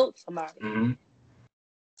actually killed somebody. Mm-hmm.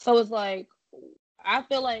 So it's like, I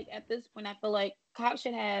feel like at this point, cops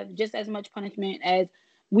should have just as much punishment as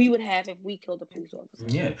we would have if we killed a police officer.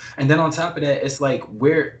 Yeah, and then on top of that, it's like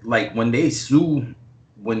when they sue,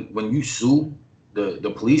 when you sue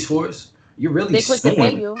the police force, you're really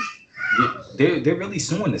suing. They're really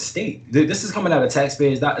suing the state. This is coming out of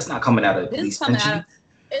taxpayers. It's not coming out of police pension.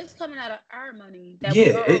 It's coming out of our money that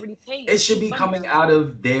we're already paying. It should be coming out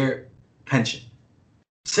of their pension.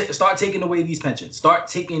 Start taking away these pensions. Start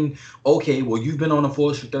taking, okay, well, you've been on the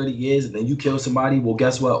force for 30 years and then you kill somebody. Well,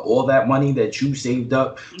 guess what? All that money that you saved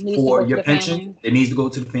up for your pension, it needs to go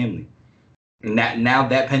to the family. And now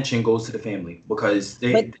that pension goes to the family because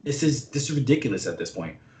this is ridiculous at this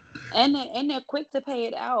point. And they're quick to pay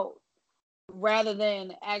it out rather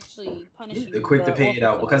than actually punishing. They're quick to pay it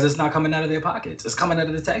out because it's not coming out of their pockets. It's coming out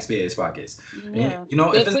of the taxpayers' pockets. Yeah. You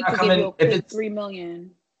know, if it's not coming, if it's $3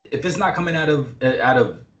 million. If it's not coming out of if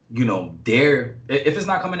it's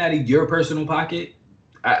not coming out of your personal pocket,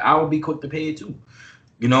 I would be quick to pay it too.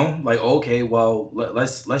 You know, like, okay, well,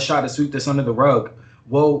 let's try to sweep this under the rug.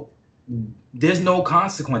 Well, there's no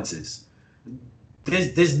consequences.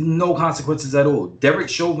 There's no consequences at all. Derek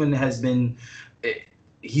Chauvin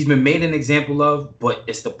he's been made an example of, but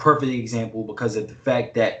it's the perfect example because of the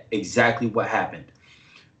fact that exactly what happened.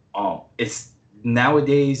 It's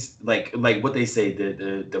nowadays, like what they say,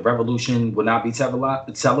 the revolution will not be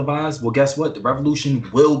televised. Well, guess what? The revolution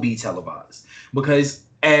will be televised because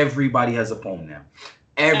everybody has a phone now.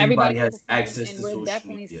 Everybody has access to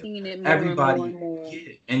social media. Seeing it more and more.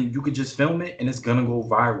 Yeah, and you could just film it and it's gonna go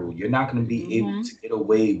viral. You're not gonna be able to get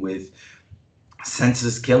away with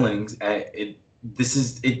senseless killings. It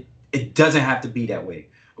doesn't have to be that way.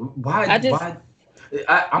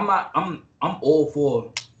 I'm all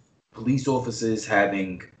for police officers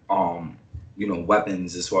having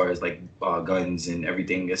weapons as far as like guns and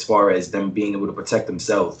everything, as far as them being able to protect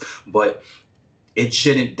themselves, but that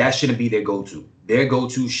shouldn't be their go-to. Their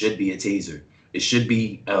go-to should be a taser. It should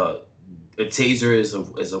be a taser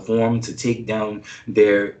as a form to take down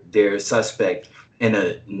their suspect in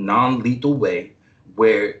a non-lethal way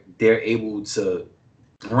where they're able to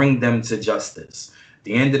bring them to justice. At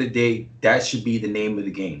the end of the day, that should be the name of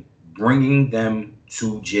the game. Bringing them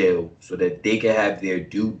to jail so that they can have their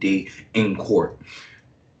due date in court.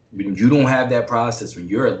 When you don't have that process, when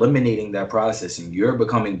you're eliminating that process and you're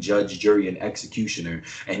becoming judge, jury, and executioner,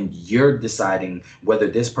 and you're deciding whether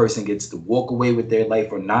this person gets to walk away with their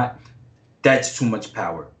life or not, that's too much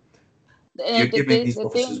power. You're giving these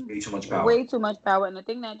officers way too much power. Way too much power. And the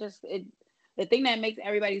thing that makes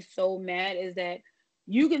everybody so mad is that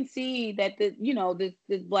you can see that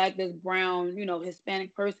this black, this brown,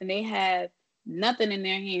 Hispanic person, they have nothing in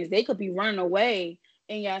their hands. They could be running away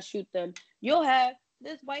and y'all shoot them. You'll have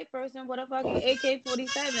this white person with a fucking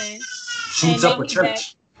AK-47 shoots up a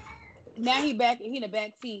church. Now he in the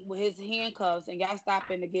back seat with his handcuffs and y'all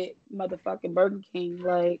stopping to get motherfucking Burger King.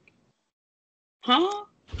 Like, huh?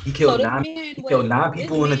 He killed nine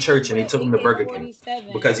people in the church and they took him to Burger King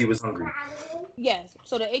because he was hungry. Yes.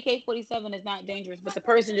 So the AK-47 is not dangerous, but the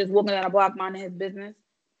person just walking down a block minding his business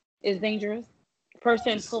is dangerous. The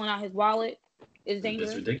person pulling out his wallet is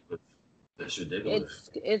dangerous. That's ridiculous.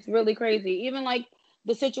 It's really crazy. Even like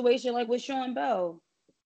the situation like with Sean Bell.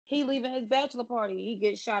 He leaving his bachelor party. He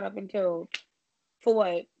gets shot up and killed. For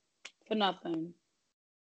what? For nothing.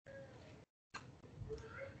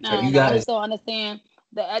 No, I just don't understand.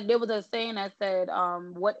 There was a saying that said,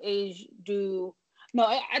 what age do... No,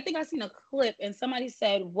 I think I seen a clip and somebody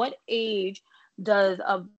said, what age does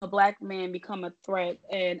a black man become a threat?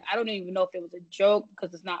 And I don't even know if it was a joke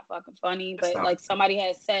because it's not fucking funny, but like somebody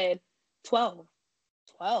had said 12.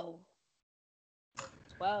 12.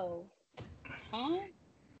 Huh?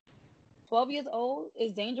 12 years old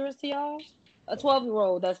is dangerous to y'all? A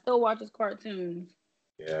 12-year-old that still watches cartoons.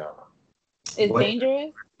 Yeah. Is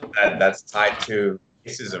dangerous? That's tied to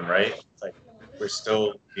racism, right? It's like we're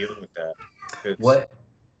still dealing with that.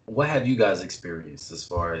 What have you guys experienced as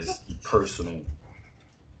far as personal?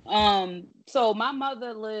 So my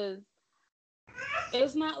mother lives.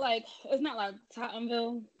 It's not like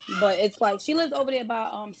Tottenville, but it's like she lives over there by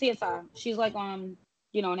CSI. She's like in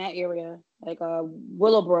that area, like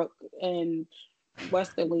Willowbrook and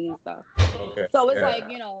Westerly and stuff. Okay. So it's Yeah. like,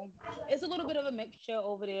 it's a little bit of a mixture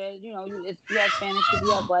over there. You have Spanish people,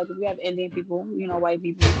 you have black people, you have Indian people, white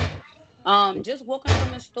people. Just walking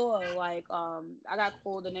from the store, like I got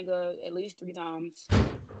called a nigga at least 3 times.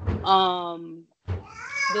 Um,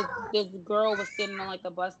 this girl was sitting on like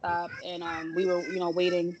the bus stop, and we were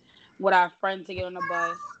waiting with our friend to get on the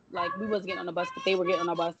bus. Like we was getting on the bus, but they were getting on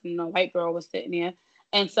the bus, and the white girl was sitting there,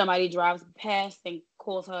 and somebody drives past and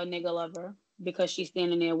calls her a nigga lover because she's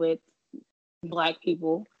standing there with black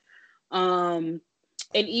people. And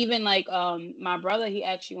even like my brother, he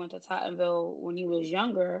actually went to Tottenville when he was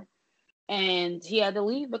younger, and he had to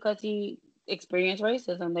leave because he experienced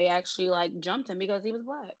racism. They actually like jumped him because he was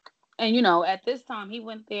black. And at this time he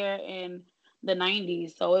went there in the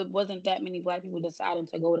 90s, so it wasn't that many black people deciding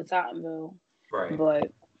to go to Tottenville. Right.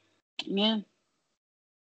 But yeah,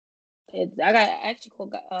 I got actually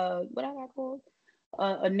called what I got called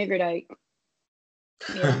a nigger dyke.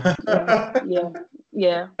 Yeah.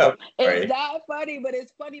 It's not funny, but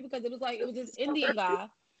it's funny because it was this Indian guy,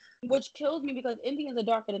 which kills me because Indians are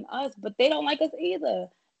darker than us, but they don't like us either.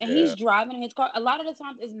 And he's driving in his car. A lot of the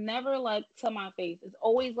times it's never like to my face. It's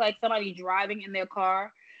always like somebody driving in their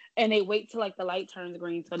car and they wait till like the light turns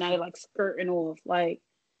green. So now they're like skirting off. Like,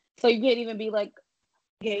 so you can't even be like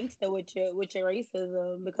gangster with your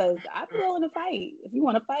racism, because I'm willing to fight if you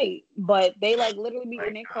want to fight. But they like literally be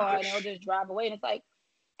in their car and they'll just drive away. And it's like,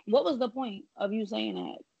 what was the point of you saying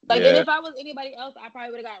that? Like, and if I was anybody else, I probably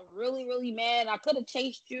would have got really, really mad. I could have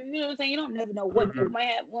chased you. You know what I'm saying? You don't never know what you might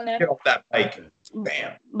have. Get off that bike.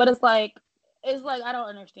 Bam. But it's like I don't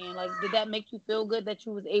understand. Like, did that make you feel good that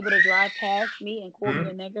you was able to drive past me and call me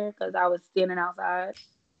a nigger because I was standing outside?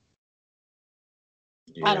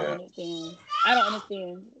 Yeah. I don't understand. I don't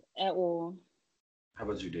understand at all. How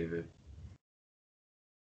about you, David?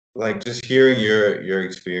 Like, just hearing your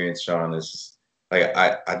experience, Sean, is just, like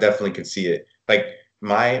I definitely could see it. Like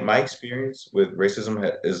my experience with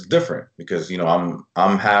racism is different because I'm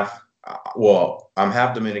half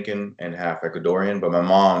Dominican and half Ecuadorian, but my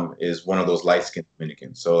mom is one of those light-skinned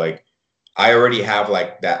Dominicans. So like I already have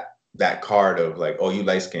like that card of like, oh, you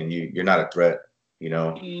light-skinned, you're not a threat,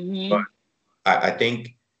 But I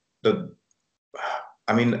think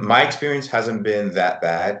my experience hasn't been that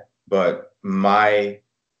bad, but my,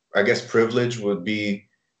 I guess, privilege would be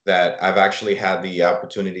that I've actually had the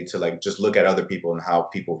opportunity to like just look at other people and how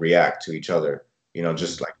people react to each other.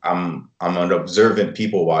 Just like I'm an observant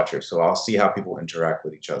people watcher, so I'll see how people interact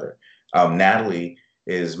with each other. Natalie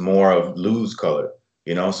is more of Lou's color,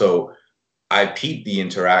 so I peep the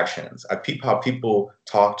interactions. I peep how people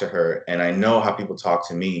talk to her, and I know how people talk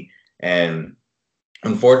to me. And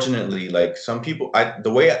unfortunately, like some people,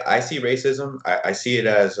 the way I see racism, I see it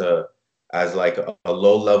as like a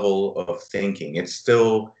low level of thinking. It's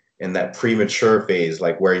still in that premature phase,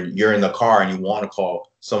 like where you're in the car and you want to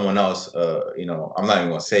call someone else. I'm not even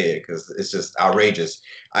gonna say it because it's just outrageous.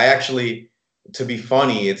 To be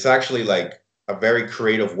funny, it's actually like a very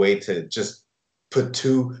creative way to just put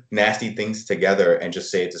two nasty things together and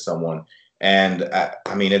just say it to someone. And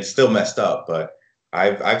it's still messed up, but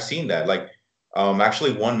I've seen that. Like,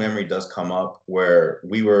 actually, one memory does come up where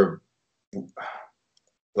we were.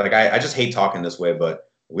 Like, I just hate talking this way,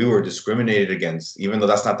 but we were discriminated against, even though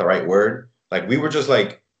that's not the right word. Like, we were just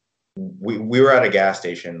like, we were at a gas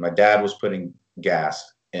station. My dad was putting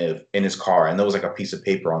gas in his car, and there was like a piece of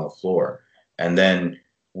paper on the floor. And then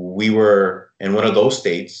we were in one of those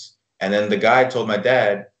states, and then the guy told my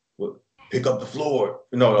dad, well, pick up the floor.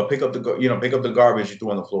 No, pick up the garbage you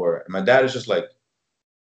threw on the floor. And my dad is just like,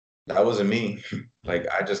 that wasn't me. Like,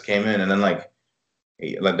 I just came in, and then like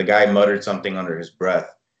the guy muttered something under his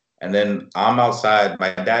breath. And then I'm outside.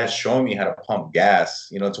 My dad's showing me how to pump gas.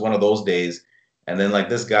 It's one of those days. And then like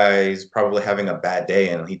this guy's probably having a bad day,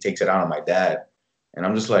 and he takes it out on my dad. And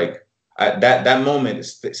I'm just like, that moment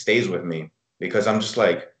stays with me because I'm just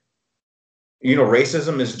like,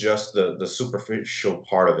 racism is just the superficial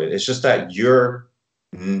part of it. It's just that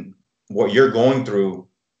what you're going through,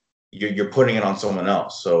 you're putting it on someone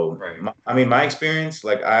else. So right. My experience,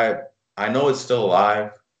 like I know it's still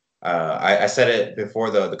alive. I said it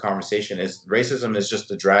before the conversation, is racism is just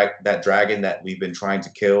that dragon that we've been trying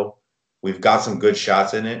to kill. We've got some good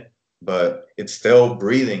shots in it, but it's still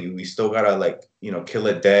breathing. We still gotta kill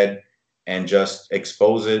it dead and just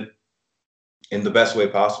expose it in the best way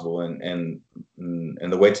possible. And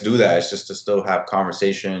the way to do that is just to still have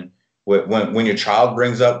conversation. When your child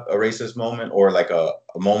brings up a racist moment or like a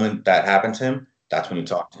moment that happened to him, that's when you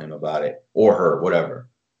talk to him about it, or her, whatever.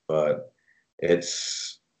 But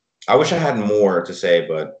I wish I had more to say,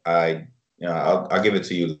 but I'll give it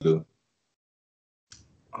to you, Lou.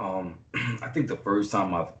 I think the first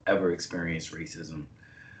time I've ever experienced racism,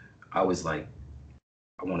 I was like,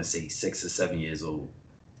 I want to say 6 or 7 years old.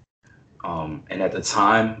 And at the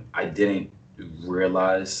time, I didn't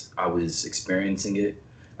realize I was experiencing it.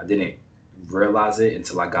 I didn't realize it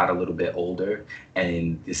until I got a little bit older,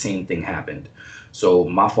 and the same thing happened. So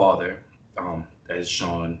my father, as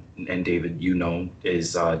Sean and David,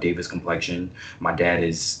 is David's complexion. My dad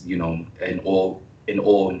is, in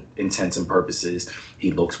all intents and purposes,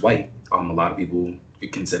 he looks white. A lot of people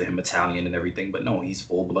consider him Italian and everything, but no, he's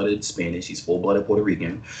full-blooded Spanish. He's full-blooded Puerto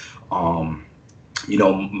Rican.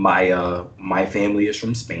 My family is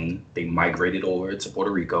from Spain. They migrated over to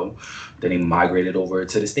Puerto Rico. Then they migrated over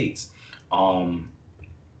to the States.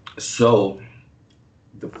 So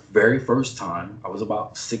the very first time, I was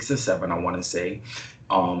about 6 or 7, I want to say.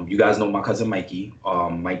 You guys know my cousin Mikey.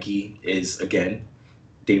 Mikey is, again,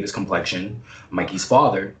 David's complexion. Mikey's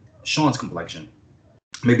father, Sean's complexion.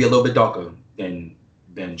 Maybe a little bit darker than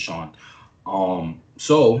Sean.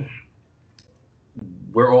 So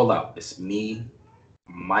we're all out. It's me,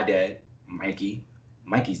 my dad,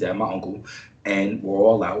 Mikey's dad, my uncle, and we're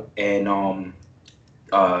all out. And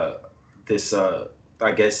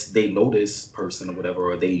I guess they know this person or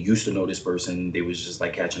whatever, or they used to know this person. They was just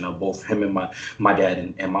like catching up. Both him and my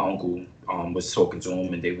dad and my uncle was talking to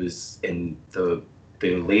him, and they was in the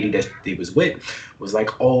lady that they was with was like,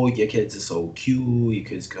 "Oh, your kids are so cute, your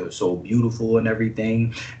kids are so beautiful and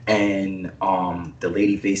everything." And the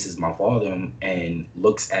lady faces my father and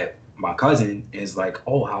looks at my cousin and is like,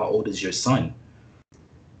 "Oh, how old is your son?"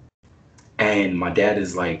 And my dad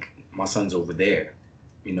is like, "My son's over there,"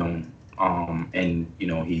 and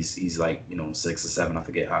he's like 6 or 7, I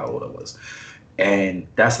forget how old I was. And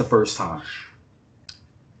that's the first time.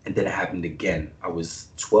 And then it happened again. I was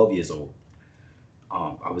 12 years old.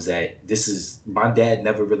 My dad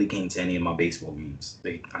never really came to any of my baseball games.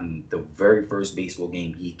 The very first baseball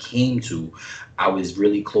game he came to, I was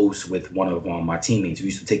really close with one of my teammates. We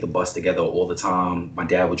used to take the bus together all the time. My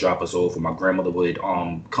dad would drop us off, and my grandmother would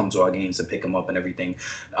come to our games and pick him up and everything.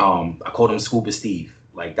 I called him Scuba Steve.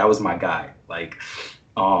 Like, that was my guy. Like,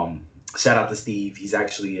 shout out to Steve. He's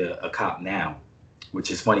actually a cop now,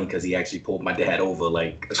 which is funny because he actually pulled my dad over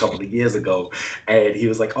like a couple of years ago, and he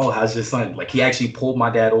was like, "Oh, how's your son?" Like, he actually pulled my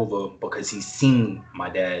dad over because he's seen my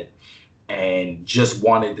dad and just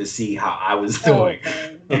wanted to see how I was doing.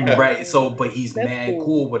 Okay. Right. So, but he's That's mad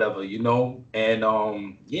cool, whatever, And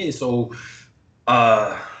so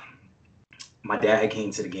my dad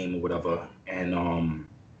came to the game or whatever, and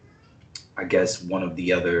I guess one of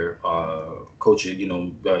the other coaches,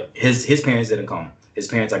 his parents didn't come. His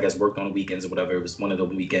parents, I guess, worked on the weekends or whatever. It was one of the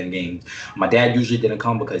weekend games. My dad usually didn't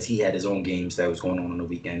come because he had his own games that was going on the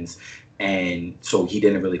weekends. And so he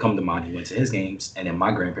didn't really come to mine. He went to his games. And then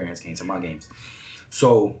my grandparents came to my games.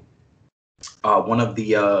 So one of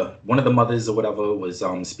the mothers or whatever was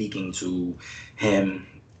speaking to him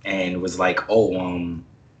and was like, "Oh,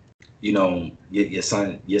 your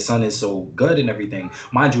son is so good and everything."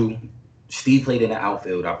 Mind you, Steve played in the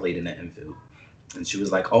outfield. I played in the infield. And she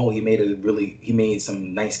was like, "Oh, he made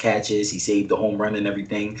some nice catches. He saved the home run and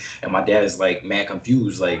everything." And my dad is like mad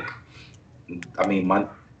confused. Like, I mean,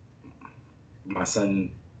 my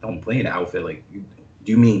son don't play in the outfield. Like,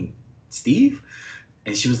 do you mean Steve?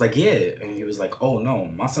 And she was like, "Yeah." And he was like, "Oh no,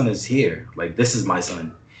 my son is here. Like, this is my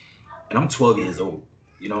son." And I'm 12 years old.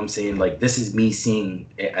 You know what I'm saying? Like, this is me seeing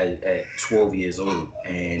at 12 years old.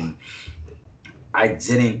 And I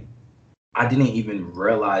didn't even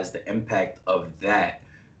realize the impact of that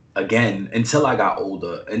again until I got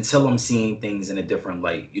older, until I'm seeing things in a different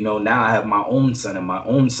light. Now I have my own son, and my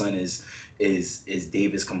own son is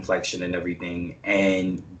David's complexion and everything.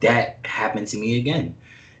 And that happened to me again.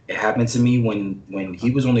 It happened to me when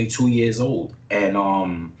he was only 2 years old,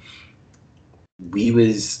 and we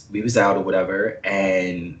was out or whatever,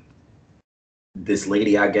 and this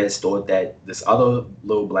lady, I guess, thought that this other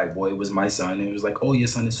little black boy was my son, and it was like, "Oh, your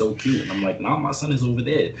son is so cute." And I'm like, "No, my son is over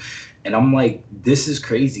there." And I'm like, this is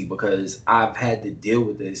crazy because I've had to deal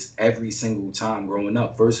with this every single time growing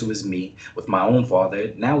up. First it was me with my own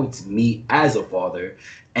father. Now it's me as a father.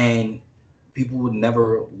 And people would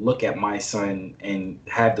never look at my son and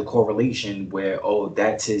have the correlation where, oh,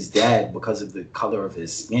 that's his dad because of the color of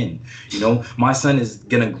his skin. My son is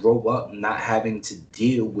going to grow up not having to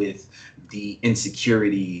deal with the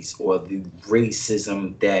insecurities or the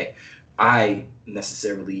racism that I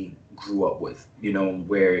necessarily grew up with, you know,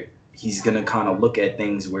 where he's gonna kind of look at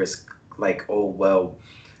things where it's like, oh well,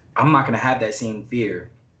 I'm not gonna have that same fear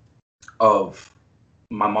of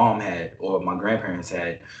my mom had or my grandparents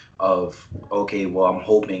had of, okay, well, I'm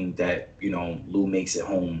hoping that, you know, Lou makes it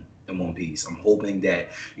home in one piece. I'm hoping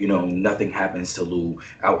that, you know, nothing happens to Lou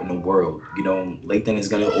out in the world. You know, Lathan is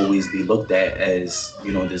going to always be looked at as,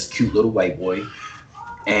 you know, this cute little white boy.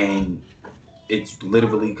 And it's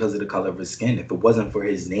literally because of the color of his skin. If it wasn't for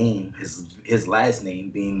his name, his last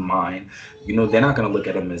name being mine, you know, they're not going to look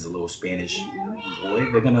at him as a little Spanish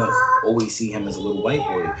boy. They're going to always see him as a little white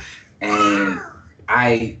boy. And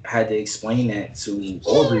I had to explain that to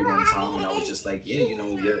Aubrey one time, and I was just like, yeah, you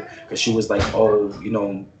know, yeah, because she was like, oh, you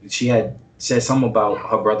know, she had said something about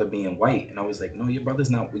her brother being white, and I was like, no, your brother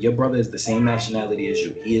is the same nationality as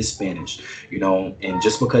you. He is Spanish, you know, and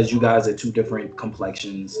just because you guys are two different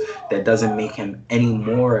complexions, that doesn't make him any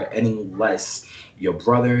more or any less your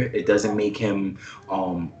brother. It doesn't make him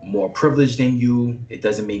more privileged than you. It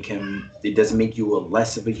doesn't make you a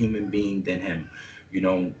less of a human being than him, you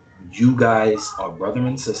know. You guys are brother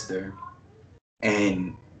and sister,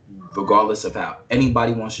 and regardless of how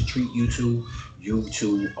anybody wants to treat you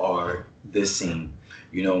two are the same.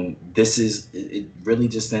 You know, it really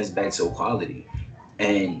just stands back to equality.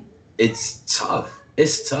 And it's tough.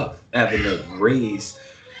 It's tough having to raise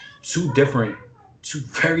two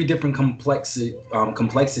very different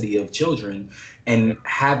complexity of children and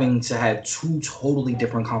having to have two totally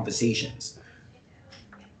different conversations.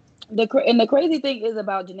 The crazy thing is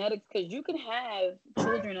about genetics, because you can have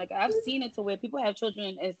children, like I've seen it to where people have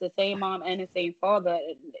children as the same mom and the same father.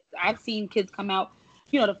 I've seen kids come out,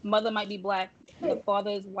 you know, the mother might be black, the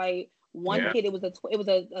father is white. One kid, it was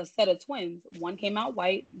a set of twins. One came out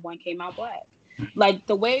white, one came out black. Like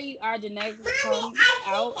the way our genetics come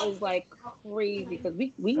out is like crazy, because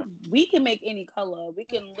we can make any color. We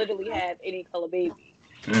can literally have any color baby.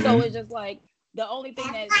 Mm-hmm. So it's just like, the only thing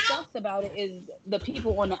that sucks about it is the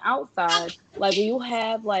people on the outside. Like you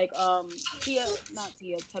have like Tamara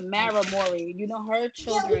Mowry. You know, her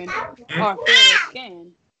children are fairer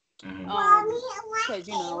skin. Because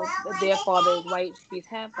you know their father is white, she's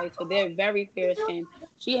half white, so they're very fair skinned.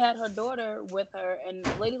 She had her daughter with her, and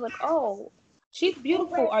the lady's like, "Oh, she's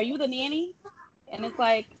beautiful. Are you the nanny?" And it's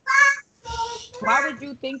like, why would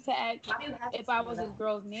you think to act if I was this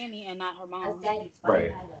girl's nanny and not her mom?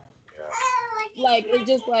 Right. Like it's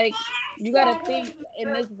just like, you gotta think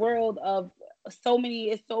in this world of so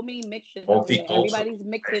many mixtures out there. Everybody's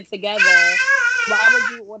mixing together. Why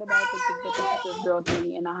would you automatically think that this is this girl's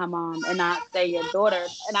nanny and not her mom, and not say your daughter?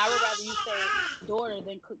 And I would rather you say daughter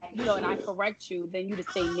than, you know, and I correct you, than you to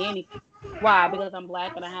say nanny. Why? Because I'm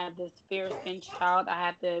black and I have this fair skinned child. I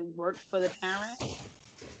have to work for the parent.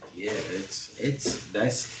 Yeah,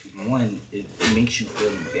 that's one, it makes you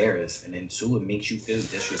feel embarrassed, and then two, it makes you feel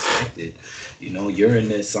disrespected. You know, you're in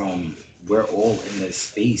this we're all in this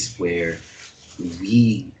space where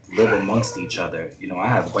we live amongst each other. You know, I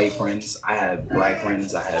have white friends, I have black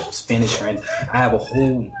friends, I have Spanish friends, I have a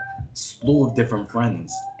whole slew of different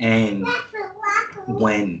friends. And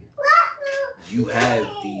when you have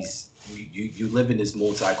these, you live in this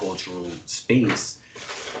multicultural space,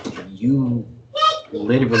 you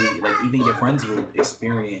literally, like, even your friends will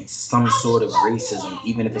experience some sort of racism,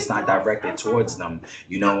 even if it's not directed towards them.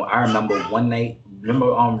 You know, I remember one night, Rum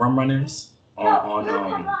Runners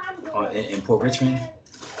in Port Richmond?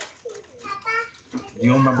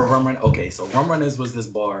 You don't remember Rum Runners? Okay, so Rum Runners was this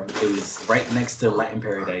bar. It was right next to Latin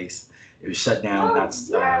Paradise. It was shut down. I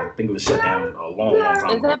think it was shut down a long time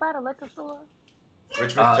ago. Is that by the liquor store?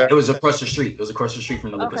 It was across the street. It was across the street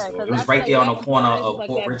from the liquor store. It was right there on the corner of like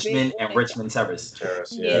Port Richmond and Richmond Terrace.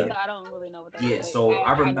 Yeah, so I don't really know what that is. Yeah, so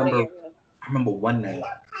I remember one night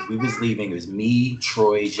we was leaving. It was me,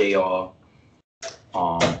 Troy, JR,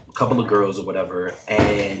 a couple of girls or whatever,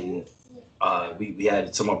 and we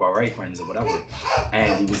had some of our white friends or whatever,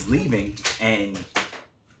 and we was leaving, and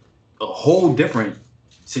a whole different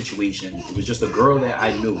situation. It was just a girl that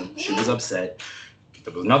I knew. She was upset.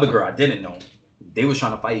 There was another girl I didn't know. They was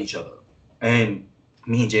trying to fight each other, and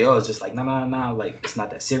me and JL was just like, nah, like, it's not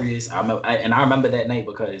that serious. I remember that night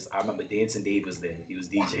because I remember Dancing Dave was there. He was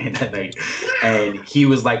DJing that night, and he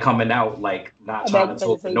was like coming out, like, not trying to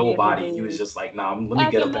talk to nobody. He was just like, nah, let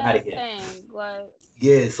me get up out of here.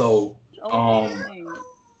 Yeah, so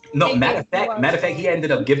no, matter of fact, he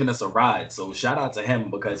ended up giving us a ride. So shout out to him,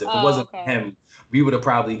 because if it wasn't him, we would have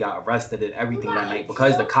probably got arrested and everything that night,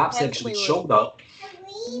 because the cops actually showed up.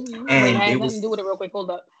 And it had nothing to do with it. Real quick,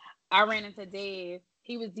 hold up. I ran into Dave.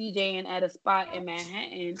 he was DJing at a spot in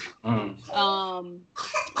Manhattan. Mm.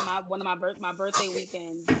 My birthday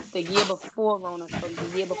weekend, the year before Rona, so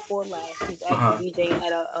the year before last, he was Uh-huh. actually DJing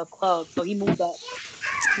at a club. So he moved up.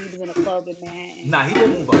 He was in a club in Manhattan. Nah, he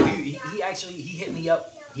didn't move up. He actually he hit me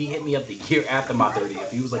up. He hit me up the year after my 30th.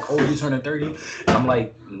 He was like, "Oh, you turning 30?" And I'm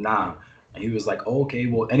like, "Nah." And he was like, oh, "Okay,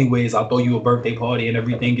 well, anyways, I'll throw you a birthday party and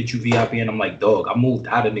everything, get you VIP." And I'm like, "Dog, I moved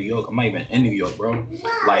out of New York. I'm not even in New York, bro.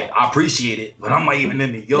 Like, I appreciate it, but I'm not even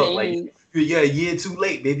in New York. Like, yeah, a year too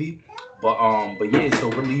late, baby." But yeah, so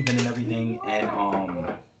we're leaving and everything, and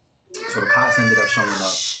so the cops ended up showing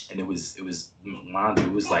up, and it was mind you,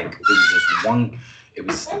 it was just one.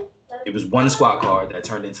 It was one squad car that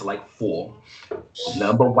turned into like four,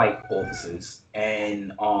 number white officers,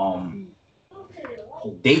 and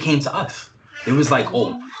they came to us. It was like,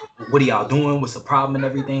 "Oh, what are y'all doing? What's the problem and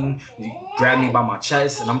everything?" You grabbed me by my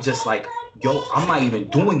chest, and I'm just like, "Yo, I'm not even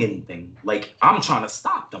doing anything. Like, I'm trying to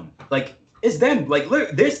stop them. Like, it's them. Like,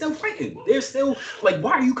 look, they're still fighting. They're still like,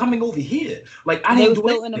 why are you coming over here? Like, I didn't do still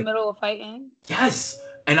anything." In the middle of fighting. Yes,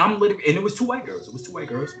 and I'm literally, and it was two white girls. It was two white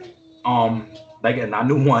girls. Like, and I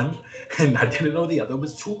knew one, and I didn't know the other. It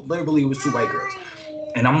was two white girls.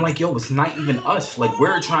 And I'm like, "Yo, it's not even us. Like,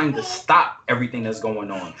 we're trying to stop everything that's going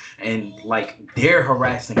on, and like they're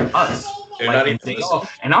harassing us." Like,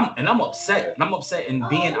 and I'm upset. And I'm upset. And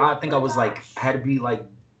I think I was like, I had to be like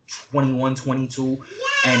 21, 22.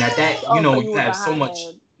 And at that, you have so much.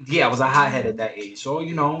 Yeah, I was a hothead at that age. So,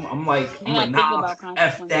 I'm like, nah,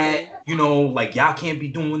 F that, like, y'all can't be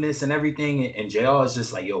doing this and everything. And JR is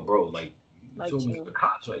just like, "Yo, bro, like the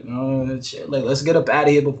cops, like, no, shit, like, let's get up out of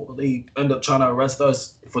here before they end up trying to arrest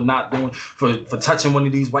us for not doing, for touching one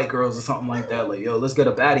of these white girls or something like that. Like, yo, let's get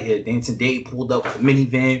up out of here." Dancing Dave pulled up with the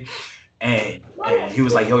minivan, and he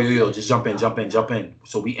was like, yo, just jump in.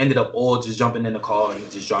 So we ended up all just jumping in the car, and he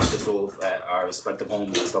just dropped us off at our respective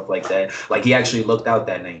homes and stuff like that. Like, he actually looked out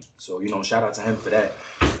that night. So, shout out to him for that.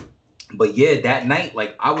 But yeah, that night,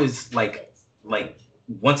 like, I was like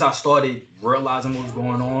once I started realizing what was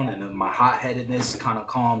going on, and then my hot-headedness kind of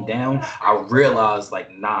calmed down, I realized,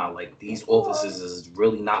 like, nah, like, these officers is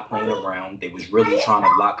really not playing around. They was really trying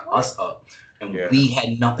to lock us up. And we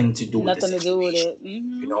had nothing to do with it.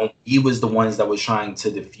 Mm-hmm. He was the ones that was trying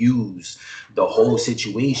to diffuse the whole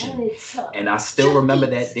situation. And I still remember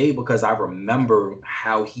that day because I remember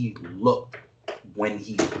how he looked when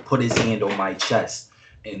he put his hand on my chest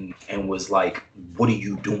and was like, "What are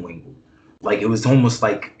you doing?" Like, it was almost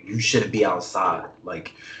like, "You shouldn't be outside.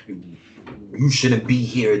 Like, you shouldn't be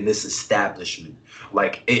here in this establishment."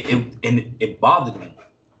 Like, it bothered me,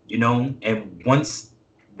 And once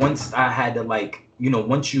I had to, like,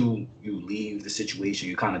 once you leave the situation,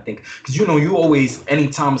 you kind of think, because you always,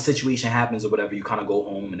 anytime a situation happens or whatever, you kind of go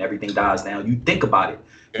home and everything dies down. You think about it.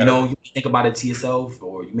 Yeah. You think about it to yourself,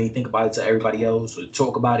 or you may think about it to everybody else, or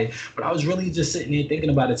talk about it. But I was really just sitting there thinking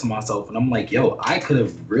about it to myself, and I'm like, yo, I could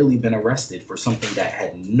have really been arrested for something that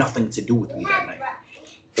had nothing to do with me that night,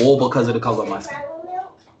 all because of the color of my skin.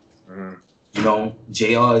 Mm-hmm.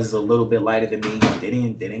 JR is a little bit lighter than me. They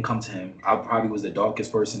didn't come to him. I probably was the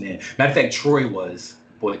darkest person there. Matter of fact, Troy was,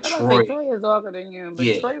 but Troy is darker than you.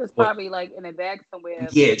 But Troy was probably like in a bag somewhere.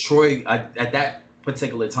 Yeah, Troy at that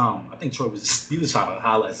particular time, I think Troy was trying to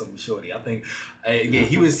holler at some shorty. I think,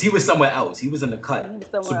 he was somewhere else. He was in the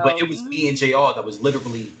cut. But it was me and JR that was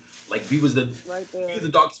literally, like, we was the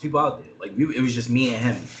darkest people out there. Like, it was just me and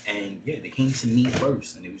him. And yeah, they came to me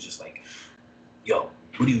first, and it was just like, "Yo,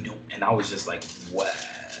 what are you doing?" And I was just like, wow.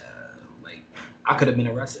 Like, I could have been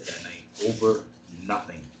arrested that night over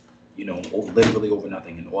nothing. Literally over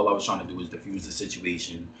nothing. And all I was trying to do was diffuse the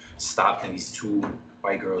situation, stop these two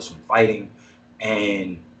white girls from fighting,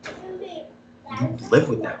 and you live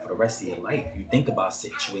with that for the rest of your life. You think about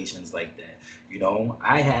situations like that.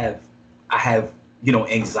 I have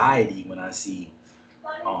anxiety when I see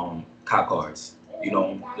cop cars.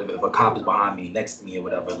 If a cop is behind me, next to me, or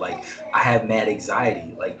whatever, like, I have mad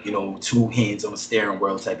anxiety, like, two hands on the steering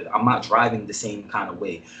wheel type of. I'm not driving the same kind of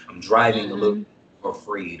way. I'm driving a little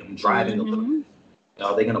afraid. I'm driving a little.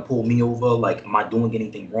 Are they gonna pull me over? Like, am I doing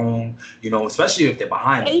anything wrong? Especially if they're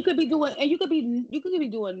behind me. And you could be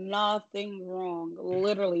doing nothing wrong.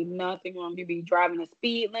 Literally nothing wrong. You be driving the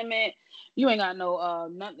speed limit. You ain't got no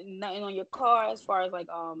nothing on your car as far as like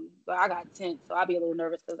but I got tints, so I'll be a little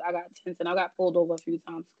nervous because I got tints and I got pulled over a few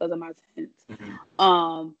times because of my tints.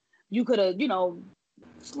 Mm-hmm. You could have,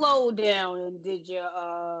 slowed down and did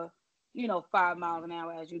your 5 miles an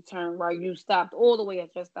hour as you turn right. You stopped all the way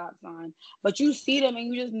at your stop sign. But you see them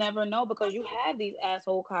and you just never know because you have these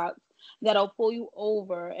asshole cops that'll pull you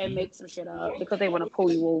over and make some shit up because they want to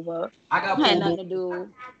pull you over. I got had nothing to do.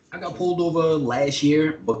 I got pulled over last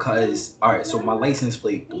year because, all right, so my license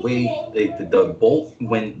plate, the way the bolt,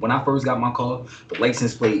 when I first got my car, the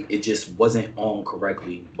license plate, it just wasn't on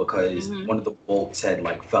correctly because one of the bolts had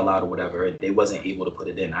like fell out or whatever. They wasn't able to put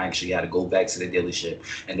it in. I actually had to go back to the dealership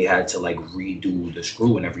and they had to like redo the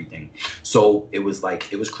screw and everything. So it was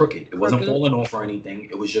like, it was crooked. It wasn't falling off or anything.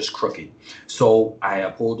 It was just crooked. So I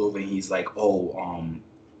pulled over and he's like, oh,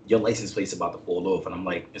 your license plate's about to fall off. And I'm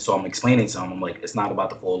like, and so I'm explaining to him, I'm like, it's not about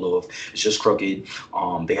to fall off. It's just crooked.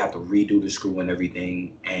 They have to redo the screw and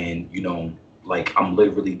everything. And, you know, like I'm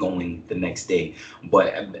literally going the next day.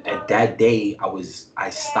 But at that day, I was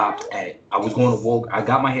going to I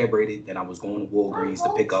got my hair braided. Then I was going to Walgreens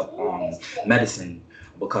to pick up medicine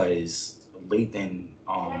because Lathan,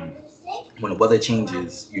 when the weather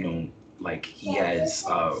changes, you know, like he has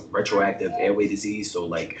retroactive airway disease, so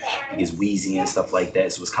like he gets wheezy and stuff like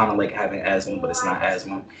that. So it's kind of like having asthma, but it's not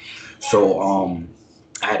asthma. So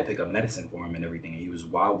I had to pick up medicine for him and everything. And he was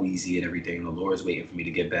wild wheezy and everything. And the Lord's waiting for me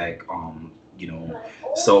to get back. You know,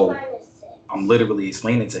 so I'm literally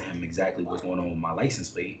explaining to him exactly what's going on with my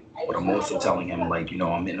license plate, but I'm also telling him like, you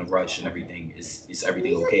know, I'm in a rush and everything. Is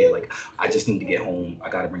everything okay? Like I just need to get home.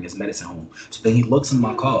 I got to bring this medicine home. So then he looks in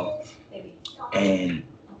my car and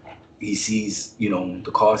he sees, you know,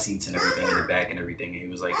 the car seats and everything in the back and everything. And he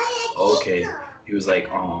was like, okay. He was like,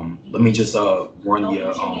 let me just run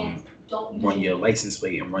your license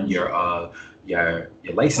plate and run your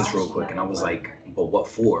license real quick. And I was like, but what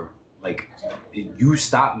for? Like, you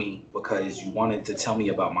stopped me because you wanted to tell me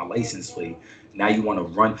about my license plate. Now you want to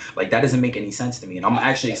run. Like, that doesn't make any sense to me. And I'm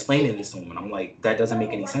actually explaining this to him. And I'm like, that doesn't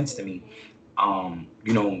make any sense to me.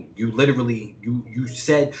 You know, you literally, you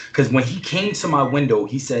said, because when he came to my window,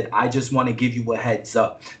 he said, I just want to give you a heads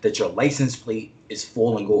up that your license plate is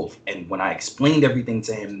falling off. And when I explained everything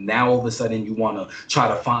to him, now all of a sudden you want to try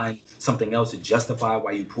to find something else to justify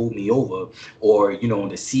why you pulled me over, or, you know,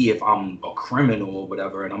 to see if I'm a criminal or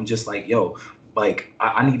whatever. And I'm just like, yo, like,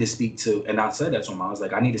 I need to speak to, and I said that to him, I was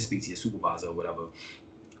like, I need to speak to your supervisor or whatever.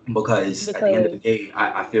 Because at the end of the day,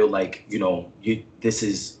 I feel like, you know, this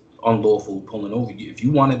is unlawful pulling over you. If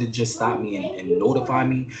you wanted to just stop me and notify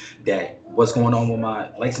me that what's going on with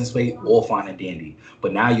my license plate, all fine and dandy.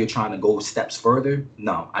 But now you're trying to go steps further.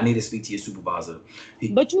 No, I need to speak to your supervisor.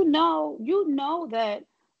 But you know that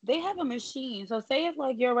they have a machine. So say if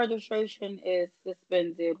like your registration is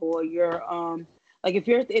suspended or your like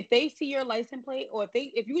if they see your license plate or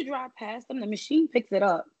if you drive past them, the machine picks it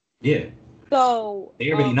up. Yeah. So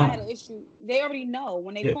they already know. I had an issue. They already know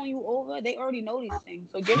when they pull you over. They already know these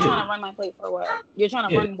things. So you're trying to run my plate for what? You're trying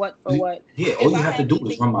to run what for what? Yeah, all you have to do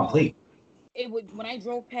is run my plate. It would, when I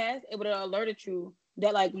drove past, it would have alerted you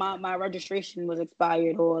that like my registration was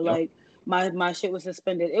expired or like my shit was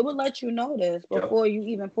suspended. It would let you know this before you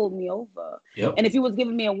even pulled me over. Yep. And if you was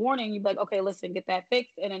giving me a warning, you'd be like, okay, listen, get that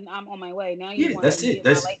fixed, and then I'm on my way. Now you want that's to it.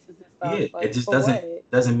 That's my license and stuff. Yeah, like, it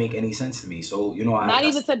just doesn't make any sense to me. So you know, not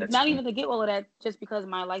even to get all of that just because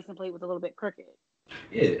my license plate was a little bit crooked.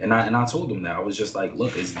 Yeah, and I told him that. I was just like,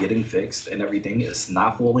 look, it's getting fixed and everything. It's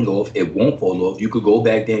not falling off. It won't fall off. You could go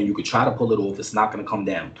back there and you could try to pull it off. It's not going to come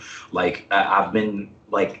down. Like, I've been,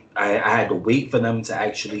 like, I had to wait for them to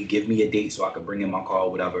actually give me a date so I could bring in my car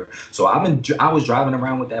or whatever. So I was driving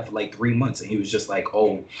around with that for like 3 months. And he was just like,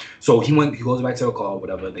 oh. So he goes back to the car or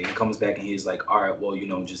whatever. Then he comes back and he's like, all right, well, you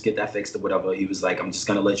know, just get that fixed or whatever. He was like, I'm just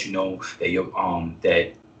going to let you know that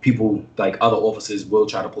that people, like other officers, will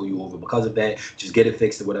try to pull you over because of that. Just get it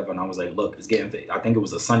fixed or whatever. And I was like, look, it's getting fixed. I think it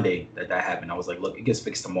was a Sunday that happened. I was like, look, it gets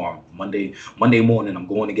fixed tomorrow. Monday morning, I'm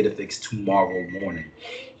going to get it fixed tomorrow morning.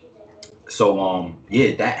 So,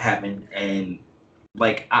 yeah, that happened. And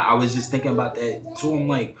like, I was just thinking about that. So I'm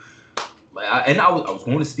like, I was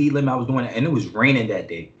going to speed limit. I was doing it. And it was raining that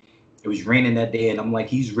day. And I'm like,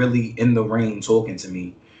 he's really in the rain talking to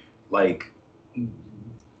me. Like,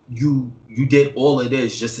 you did all of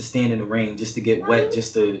this just to stand in the rain, just to get wet,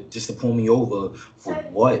 just to pull me over for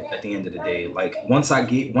what at the end of the day? Like, once I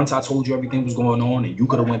told you everything was going on and you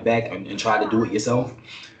could have went back and tried to do it yourself,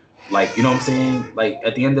 like, you know what I'm saying? Like,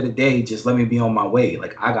 at the end of the day, just let me be on my way.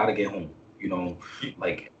 Like, I gotta get home, you know?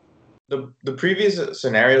 Like, the previous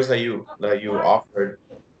scenarios that you offered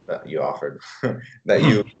that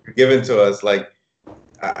you given to us, like,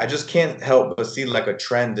 I just can't help but see like a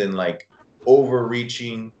trend in like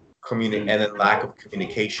overreaching and then lack of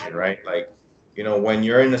communication, right? Like, you know, when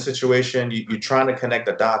you're in a situation, you're trying to connect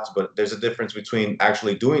the dots, but there's a difference between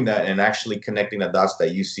actually doing that and actually connecting the dots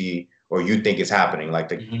that you see or you think is happening. Like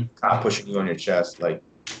the cop pushing you on your chest, like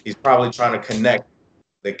he's probably trying to connect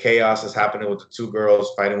the chaos that's happening with the two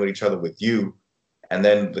girls fighting with each other with you, and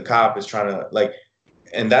then the cop is trying to like,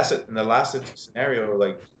 and that's it. In the last scenario,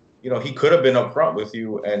 like he could have been upfront with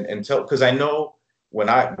you and tell, because I know when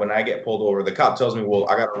I get pulled over, the cop tells me, well,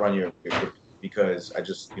 I got to run your because I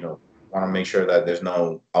just want to make sure that there's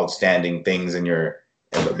no outstanding things in your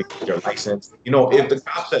license. If the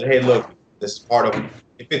cop said, hey, look, this is part of,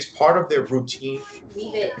 if it's part of their routine,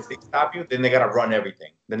 if they stop you, then they gotta run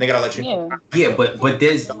everything. Then they gotta let you know. Yeah, but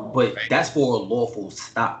that's for a lawful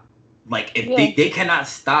stop. Like if they cannot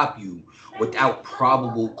stop you without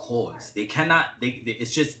probable cause. They cannot.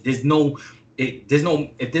 It's just there's no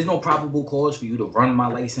probable cause for you to run my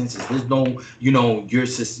license. If there's no you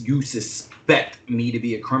suspect me to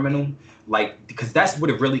be a criminal, like, because that's what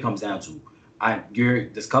it really comes down to. You're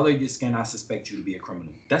this color of your skin, I suspect you to be a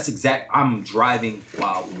criminal. That's exact. I'm driving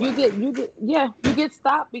while you get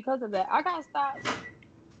stopped because of that. I got stopped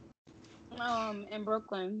in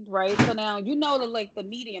Brooklyn, right? So now the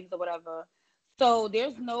mediums or whatever. So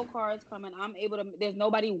there's no cars coming. There's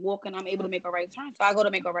nobody walking. I'm able to make a right turn. So I go to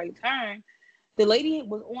make a right turn. The lady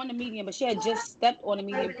was on the median, but she had just stepped on the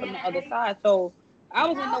median from the other side. So I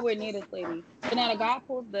wasn't nowhere near this lady. So now the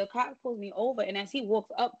cop pulls me over, and as he walks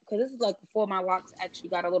up, because this is like before my locks actually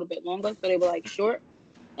got a little bit longer, so they were like short,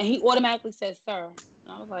 and he automatically says, "Sir."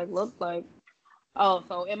 And I was like, "Look like." Oh,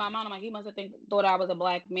 so in my mind, I'm like, he must have thought I was a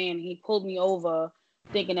black man. He pulled me over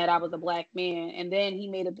thinking that I was a black man. And then he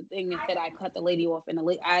made up the thing and said I cut the lady off. And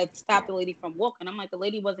I stopped the lady from walking. I'm like, the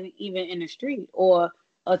lady wasn't even in the street or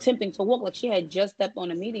attempting to walk. Like, she had just stepped on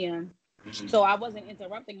the median. So I wasn't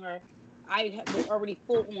interrupting her. I was already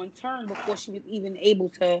full on turn before she was even able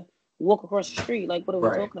to walk across the street. Like, what are we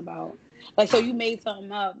talking about? Like, so you made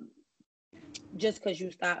something up just because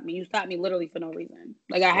you stopped me. You stopped me literally for no reason.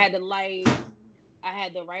 Like, I had the light. I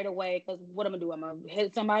had the right of way, because what I'm gonna do? I'm gonna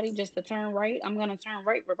hit somebody just to turn right. I'm gonna turn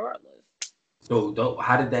right regardless. So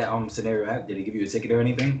how did that scenario happen? Did he give you a ticket or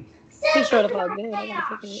anything? He sure the fuck did. I got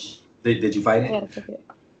a ticket. Did you fight it? I got a ticket.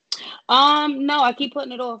 No, I keep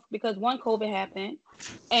putting it off because COVID happened,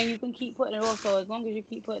 and you can keep putting it off. So as long as you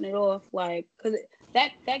keep putting it off, like, because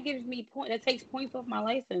that gives me that takes points off my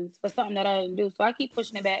license for something that I didn't do. So I keep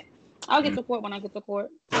pushing it back. I'll get to court when I get to court,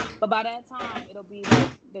 but by that time it'll be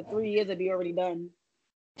like the 3 years will be already done,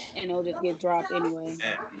 and it'll just get dropped anyway.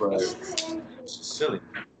 It's silly.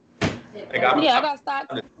 I got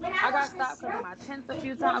stopped. I got stopped because of my tints a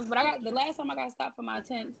few times, but the last time I got stopped for my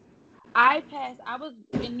tints, I was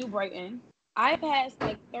in New Brighton. I passed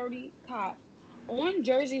like 30 cops. On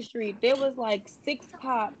Jersey Street, there was like 6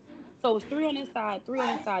 cops. So it's 3 on this side, 3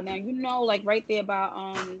 on this side. Now, like right there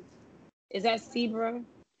by, is that Sebra?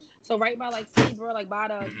 So right by like Sebra, like by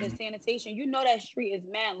the sanitation, that street is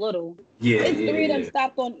mad little. It's 3 of them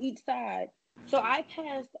stopped on each side. So I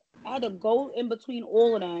had to go in between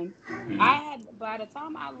all of them. By the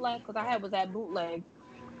time I left, because I was at Bootleg.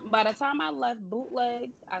 By the time I left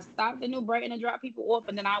Bootlegs, I stopped in New Brighton to drop people off,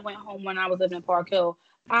 and then I went home when I was living in Park Hill.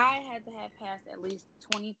 I had to have passed at least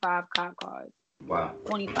 25 cop cars. Wow.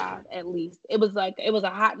 25 at least. It was a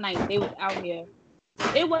hot night. They was out here.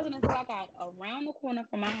 It wasn't until I got around the corner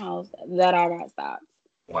from my house that I got stopped.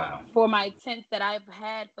 Wow. For my tints that I've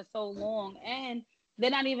had for so long, and they're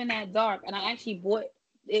not even that dark. And I actually bought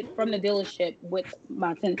it from the dealership with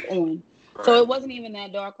my tints on, so it wasn't even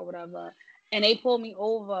that dark or whatever. And they pulled me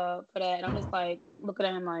over for that, and I'm just like looking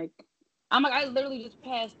at him like, I literally just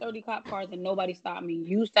passed 30 cop cars and nobody stopped me.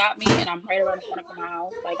 You stopped me, and I'm right around the corner from my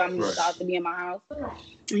house. Like, I'm about to be in my house. And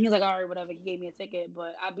he was like, all right, whatever. He gave me a ticket,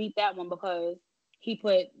 but I beat that one because he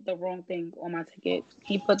put the wrong thing on my ticket.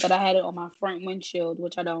 He put that I had it on my front windshield,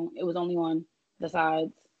 which I don't. It was only on the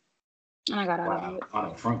sides. And I got out of it. On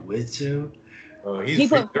the front windshield? He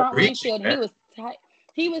put front windshield. And he was tight.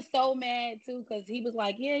 He was so mad too, because he was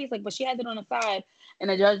like, yeah, he's like, but she has it on the side. And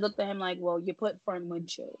the judge looked at him like, well, you put front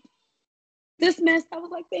windshield. Dismissed. I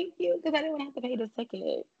was like, thank you, because I didn't want to have to pay this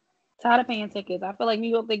ticket. Tired of paying tickets. I feel like New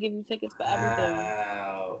York, they give you tickets for everything.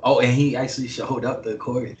 Wow. Oh, and he actually showed up to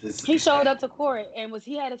court. He showed up to court and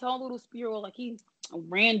he had his own little spiel. Like, he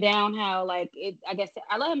ran down how, like, it. I guess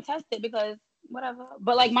I let him test it because whatever.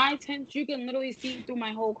 But like my tints, you can literally see through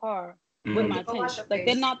my whole car with my tints. Like,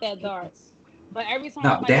 they're not that dark. But every time,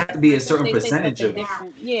 no, they have to be a certain percentage of it.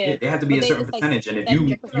 Yeah, they have to be a certain percentage, and if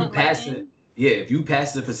you pass it, if you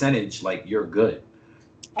pass the percentage, like, you're good.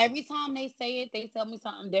 Every time they say it, they tell me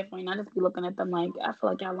something different. I just be looking at them like, I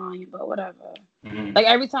feel like y'all lying, but whatever. Like,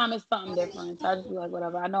 every time it's something different. So I just be like,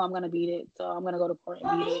 whatever. I know I'm gonna beat it, so I'm gonna go to court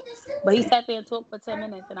and beat it. But he sat there and talked for 10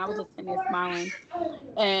 minutes, and I was just sitting there smiling.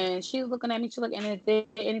 And she was looking at me. She's like, and is there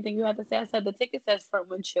anything you have to say? I said, the ticket says front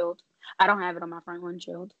windshield. I don't have it on my front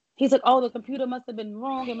windshield. He's like, oh, the computer must have been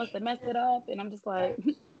wrong. It must have messed it up. And I'm just like,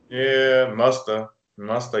 yeah, musta,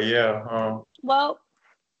 yeah. Well,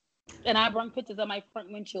 And I bring pictures of my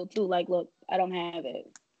front windshield too. Like, look, I don't have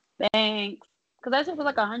it. Thanks. Because that shit was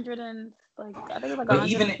like 100 and like I think it was like But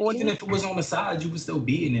 140. even if it was on the sides, you would still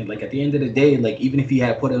be in it. Like at the end of the day, like even if he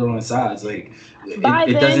had put it on the sides, like it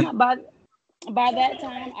doesn't. By that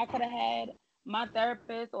time, I could have had my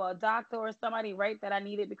therapist or a doctor or somebody write that I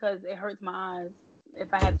needed because it hurts my eyes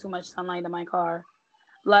if I had too much sunlight in my car.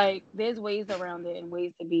 Like, there's ways around it and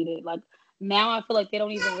ways to beat it. Like, now I feel like they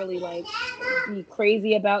don't even really like be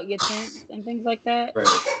crazy about your tints and things like that. Right.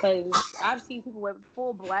 Because I've seen people with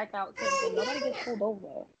full blackout tints and nobody gets pulled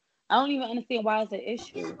over. I don't even understand why it's an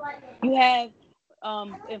issue. You have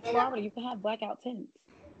in Florida, you can have blackout tints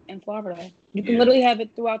in Florida. You can literally have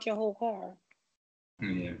it throughout your whole car.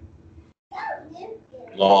 Yeah.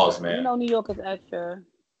 Laws, man. You know, New York is extra.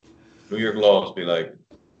 New York laws be like.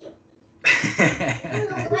 I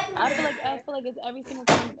feel like it's every single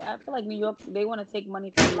time. I feel like New York, they want to take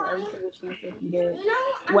money from you every single chance they can get.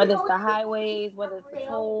 Whether it's the highways, whether it's the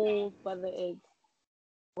tolls, whether it's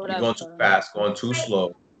whatever. You're going too fast, going too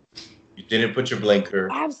slow. You didn't put your blinker.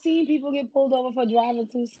 I've seen people get pulled over for driving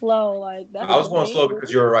too slow. Like that's I was going slow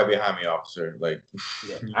because you were right behind me, officer. Like,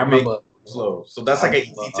 yeah, I remember slow. So that's like an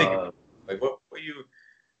easy ticket. Like, what you?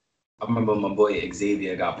 I remember my boy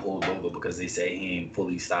Xavier got pulled over because they say he ain't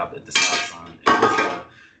fully stopped at the stop sign. It was,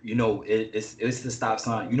 you know, it's the stop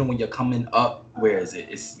sign. You know when you're coming up, where is it?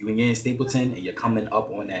 It's when you're in Stapleton and you're coming up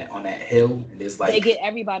on that hill, and there's like they get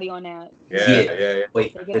everybody on that. Yeah.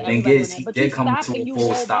 Wait, the thing is, he did come to a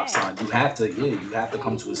full stop sign. You have to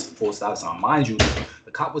come to a full stop sign. Mind you,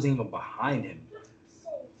 the cop wasn't even behind him.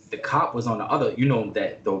 The cop was on the other, you know,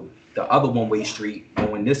 that the other one-way street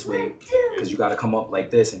going this way because you got to come up like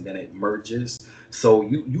this and then it merges. So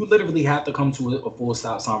you literally have to come to a full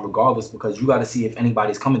stop sign regardless because you got to see if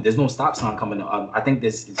anybody's coming. There's no stop sign coming. I think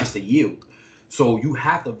this is just a yield. So you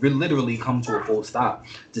have to literally come to a full stop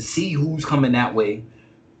to see who's coming that way,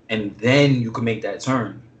 and then you can make that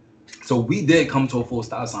turn. So we did come to a full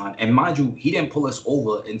stop sign, and mind you, he didn't pull us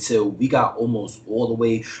over until we got almost all the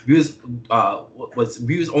way. We was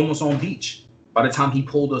almost on beach by the time he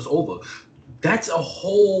pulled us over. That's a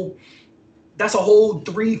whole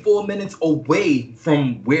 3-4 minutes away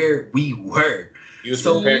from where we were. He was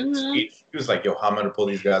prepared to speak. He was like, "Yo, how am I gonna pull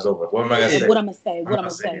these guys over? What am I gonna say? What I'm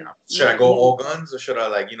gonna say? Should I go all guns or should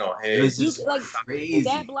I hey?" It's just crazy.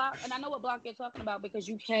 That block, and I know what block you're talking about because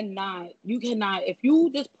you cannot. If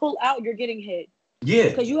you just pull out, you're getting hit. Yeah.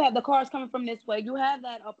 Because you have the cars coming from this way. You have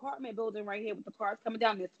that apartment building right here with the cars coming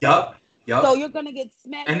down this way. Yup. So you're gonna get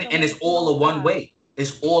smacked. And it's all a one way.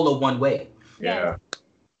 It's all a one way. Yeah.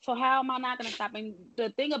 So how am I not gonna stop? And the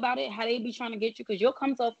thing about it, how they be trying to get you, because you'll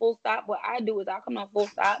come to a full stop. What I do is I'll come to a full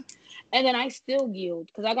stop, and then I still yield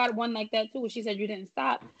because I got one like that too. Where she said you didn't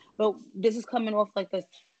stop, but this is coming off like the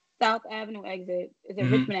South Avenue exit. Is it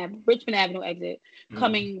Richmond Avenue exit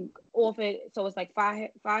coming off it? So it's like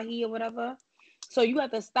Fahi or whatever. So you have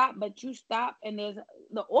to stop, but you stop, and there's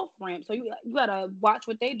the off ramp. So you gotta watch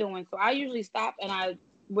what they're doing. So I usually stop, and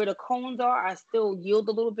where the cones are, I still yield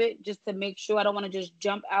a little bit just to make sure I don't want to just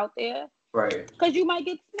jump out there. Right. Because you might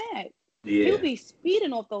get smacked. Yeah. You'll be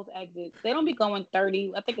speeding off those exits. They don't be going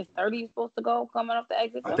 30. I think it's 30 you're supposed to go coming off the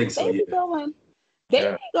exit. I think so, They be going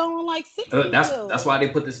like 60. That's why they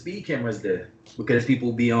put the speed cameras there. Because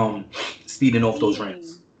people be speeding off those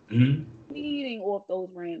ramps. Speeding off those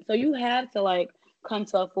ramps. So you have to come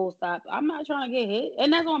to a full stop. I'm not trying to get hit.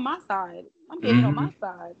 And that's on my side. I'm getting on my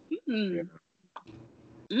side.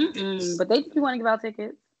 But they just be wanting to give out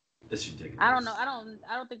tickets. It's ridiculous. I don't know. I don't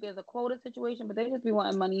think there's a quota situation, but they just be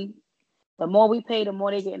wanting money. The more we pay, the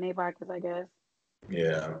more they get in their pockets, I guess.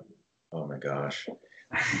 Yeah. Oh my gosh.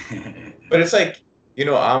 But it's like,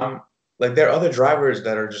 I'm like there are other drivers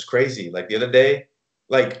that are just crazy. Like the other day,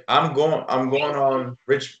 like I'm going on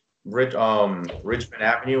Richmond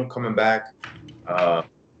Avenue coming back, and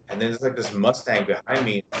then there's like this Mustang behind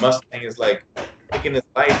me. The Mustang is like picking his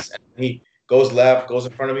lights, and he goes left, goes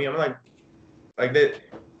in front of me. I'm like that.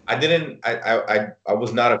 I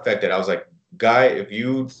was not affected. I was like, guy, if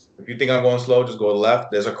you think I'm going slow, just go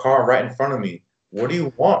left. There's a car right in front of me. What do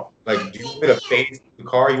you want? Like, do you want me to face the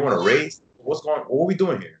car? You want to race? What are we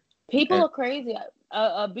doing here? People are crazy.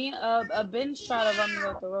 A bench tried to run me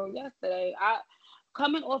off the road yesterday.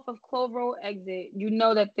 Coming off of Clove Road exit, you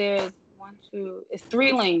know that there's it's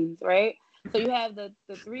 3 lanes, right? So you have the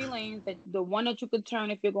 3 lanes, the one that you could turn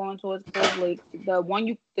if you're going towards Clove Lake, the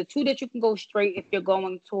 2 that you can go straight if you're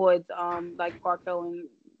going towards like Park Hill and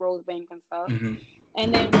Rosebank and stuff.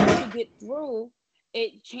 And then once you get through,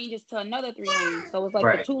 it changes to another 3 lanes. So it's like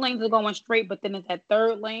Right. the 2 lanes are going straight, but then it's that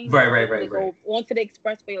third lane. Right. Go onto the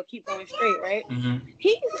expressway or keep going straight, right? Mm-hmm.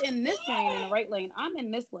 He's in this lane, in the right lane. I'm in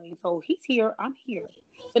this lane. So he's here. I'm here.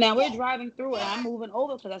 So now we're driving through and I'm moving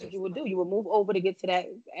over because that's what you would do. You would move over to get to that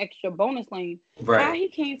extra bonus lane. Right. How he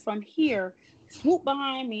came from here, swoop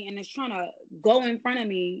behind me, and is trying to go in front of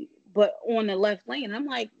me, but on the left lane. And I'm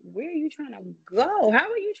like, where are you trying to go? How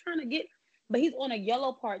are you trying to get? But he's on a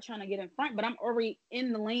yellow part trying to get in front, but I'm already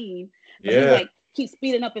in the lane. But he's like, keep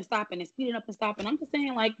speeding up and stopping and speeding up and stopping. I'm just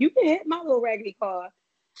saying, like, you can hit my little raggedy car.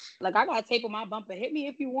 Like, I got tape on my bumper. Hit me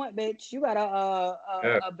if you want, bitch. You got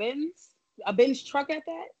a Benz truck at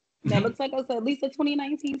that? That looks like it's at least a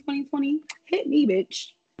 2019, 2020. Hit me, bitch.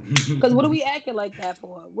 Because what are we acting like that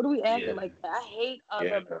for? What are we acting like that? I hate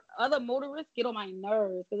other motorists get on my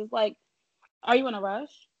nerves. Because it's like, are you in a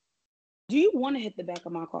rush? Do you want to hit the back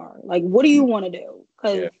of my car? Like, what do you want to do?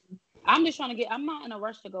 Because I'm just trying to I'm not in a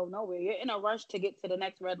rush to go nowhere. You're in a rush to get to the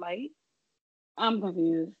next red light. I'm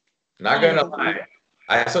confused. Not gonna lie.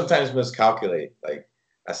 I sometimes miscalculate. Like,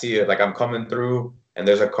 I see it, like I'm coming through and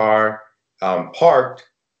there's a car parked,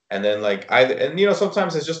 and then like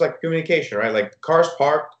sometimes it's just like communication, right? Like the car's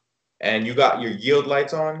parked and you got your yield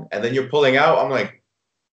lights on, and then you're pulling out. I'm like,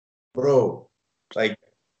 bro, like,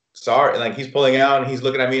 sorry. Like, he's pulling out and he's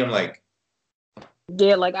looking at me. I'm like,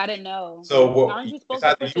 yeah, like, I didn't know. So aren't you supposed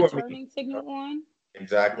to put your turning signal on?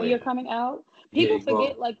 Exactly. When you're coming out? People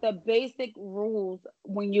forget like the basic rules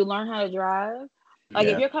when you learn how to drive. Like,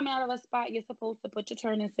 if you're coming out of a spot, you're supposed to put your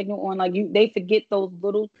turning signal on. Like, they forget those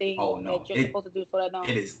little things that you're supposed to do so that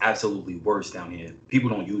it is absolutely worse down here. People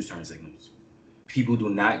don't use turn signals. People do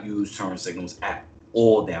not use turn signals at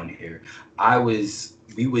all down here.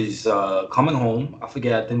 We was coming home. I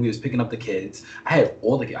forget. I think we was picking up the kids. I had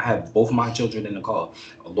both of my children in the car.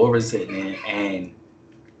 Laura's sitting in, and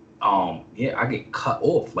I get cut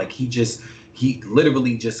off. Like, he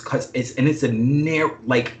literally just cuts. It's a narrow.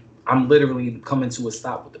 Like, I'm literally coming to a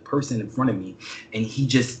stop with the person in front of me, and he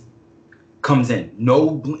just comes in.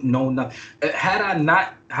 No, nothing. Had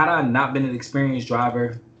I not been an experienced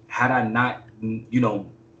driver, had I not,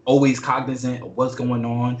 always cognizant of what's going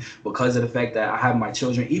on, because of the fact that I have my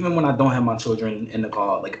children, even when I don't have my children in the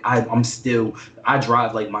car, like I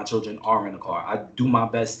drive like my children are in the car. I do my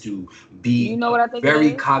best to be a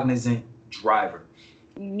very cognizant driver.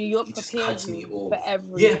 New York prepares you for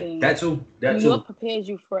everything. Yeah, that too. New York prepares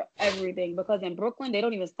you for everything, because in Brooklyn they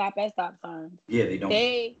don't even stop at stop signs. Yeah, they don't.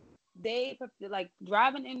 They like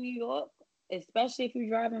driving in New York, especially if you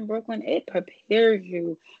drive in Brooklyn, it prepares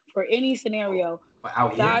you for any scenario.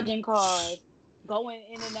 Dodging cars, going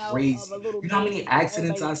in and out of a little. You know how many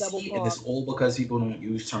accidents I see, and it's all because people don't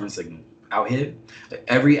use turn signal out here.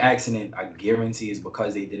 Every accident, I guarantee, is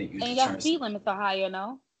because they didn't use the turn signal. And your speed limits are higher,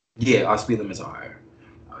 no? Yeah, our speed limits are higher.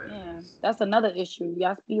 Yeah, that's another issue.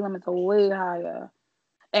 Y'all speed limits are way higher.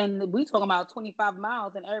 And we talking about 25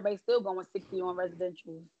 miles, and everybody's still going 60 on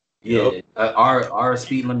residential. Yeah, our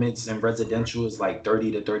speed limits in residential is like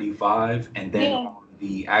 30 to 35, and then on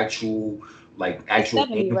the actual 70,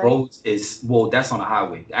 main roads is, that's on the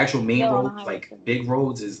highway. The actual main roads, like big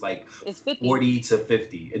roads, is like 40 to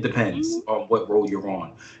 50. It depends on what road you're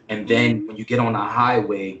on. And then when you get on the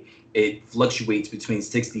highway, it fluctuates between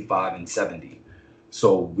 65 and 70.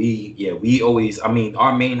 So we always, our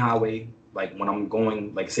main highway, like when I'm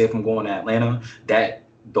going, like say if I'm going to Atlanta, that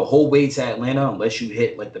the whole way to Atlanta, unless you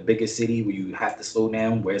hit like the biggest city where you have to slow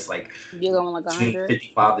down, where it's like you're going like 100,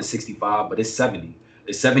 55 to 65, but it's 70.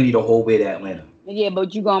 It's 70 the whole way to Atlanta. Yeah,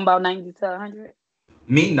 but you going about 90 to 100?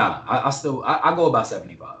 Me, nah. I go about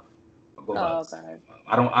 75. I go about okay.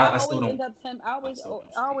 I still don't. I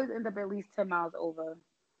always end up at least 10 miles over.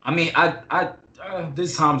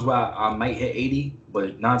 There's times where I might hit 80,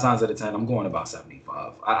 but 9 times out of 10, I'm going about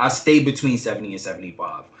 75. I stay between 70 and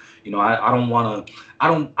 75. I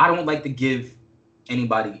don't like to give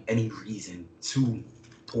anybody any reason to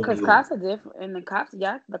pull me over. Because cops are different, and the cops in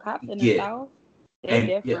the South,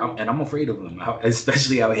 they're different. And I'm afraid of them,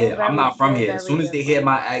 especially out here. I'm not from here. As soon as they hear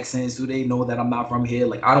my accent, so they know that I'm not from here.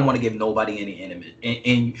 Like, I don't want to give nobody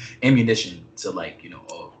any ammunition to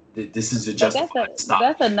this is a justified stop.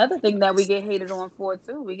 That's another thing that we get hated on for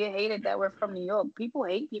too. We get hated that we're from New York. People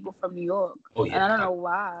hate people from New York, and I don't know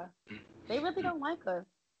why. They really don't like us.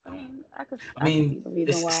 It's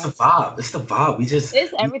the vibe. It's the vibe.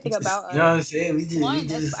 It's everything about us. You know what I'm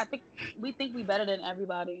saying? I think we think we better than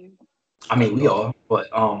everybody. We are, but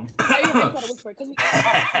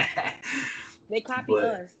they copy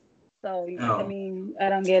us. So I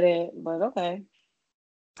don't get it, but okay.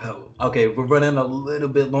 Oh, okay. We're running a little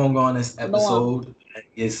bit longer on this episode.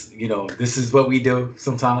 It's, you know, this is what we do.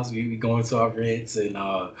 Sometimes we go into our rants and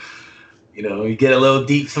you know, we get a little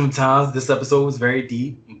deep sometimes. This episode was very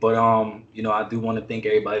deep, but you know, I do want to thank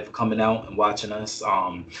everybody for coming out and watching us.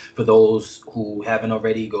 For those who haven't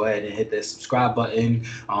already, go ahead and hit that subscribe button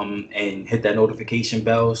and hit that notification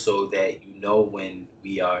bell so that you know when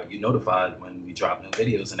you're notified when we drop new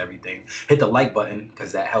videos and everything. Hit the like button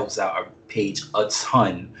because that helps out our page a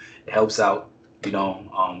ton. It helps out. You know,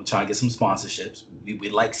 we're trying to get some sponsorships. We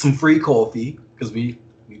like some free coffee because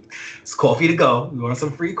it's coffee to go. We want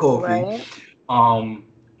some free coffee. Right.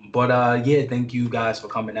 But yeah, thank you guys for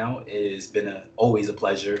coming out. It's been always a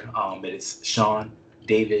pleasure. It's Sean,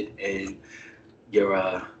 David, and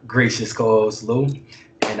your gracious co-host Lou.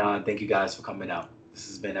 And thank you guys for coming out. This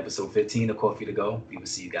has been episode 15 of Coffee to Go. We will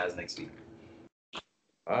see you guys next week.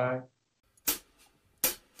 Bye.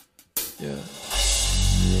 Yeah.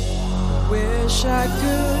 Wish I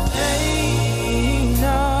could ain't no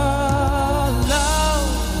love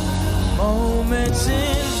moments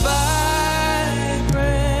in vibrant.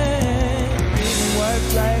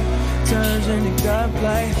 Wordplay turns into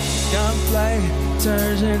gunplay, gunplay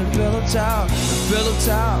turns into pillow talk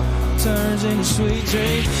turns into sweet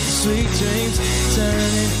dreams turn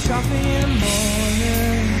into coffee in the morning.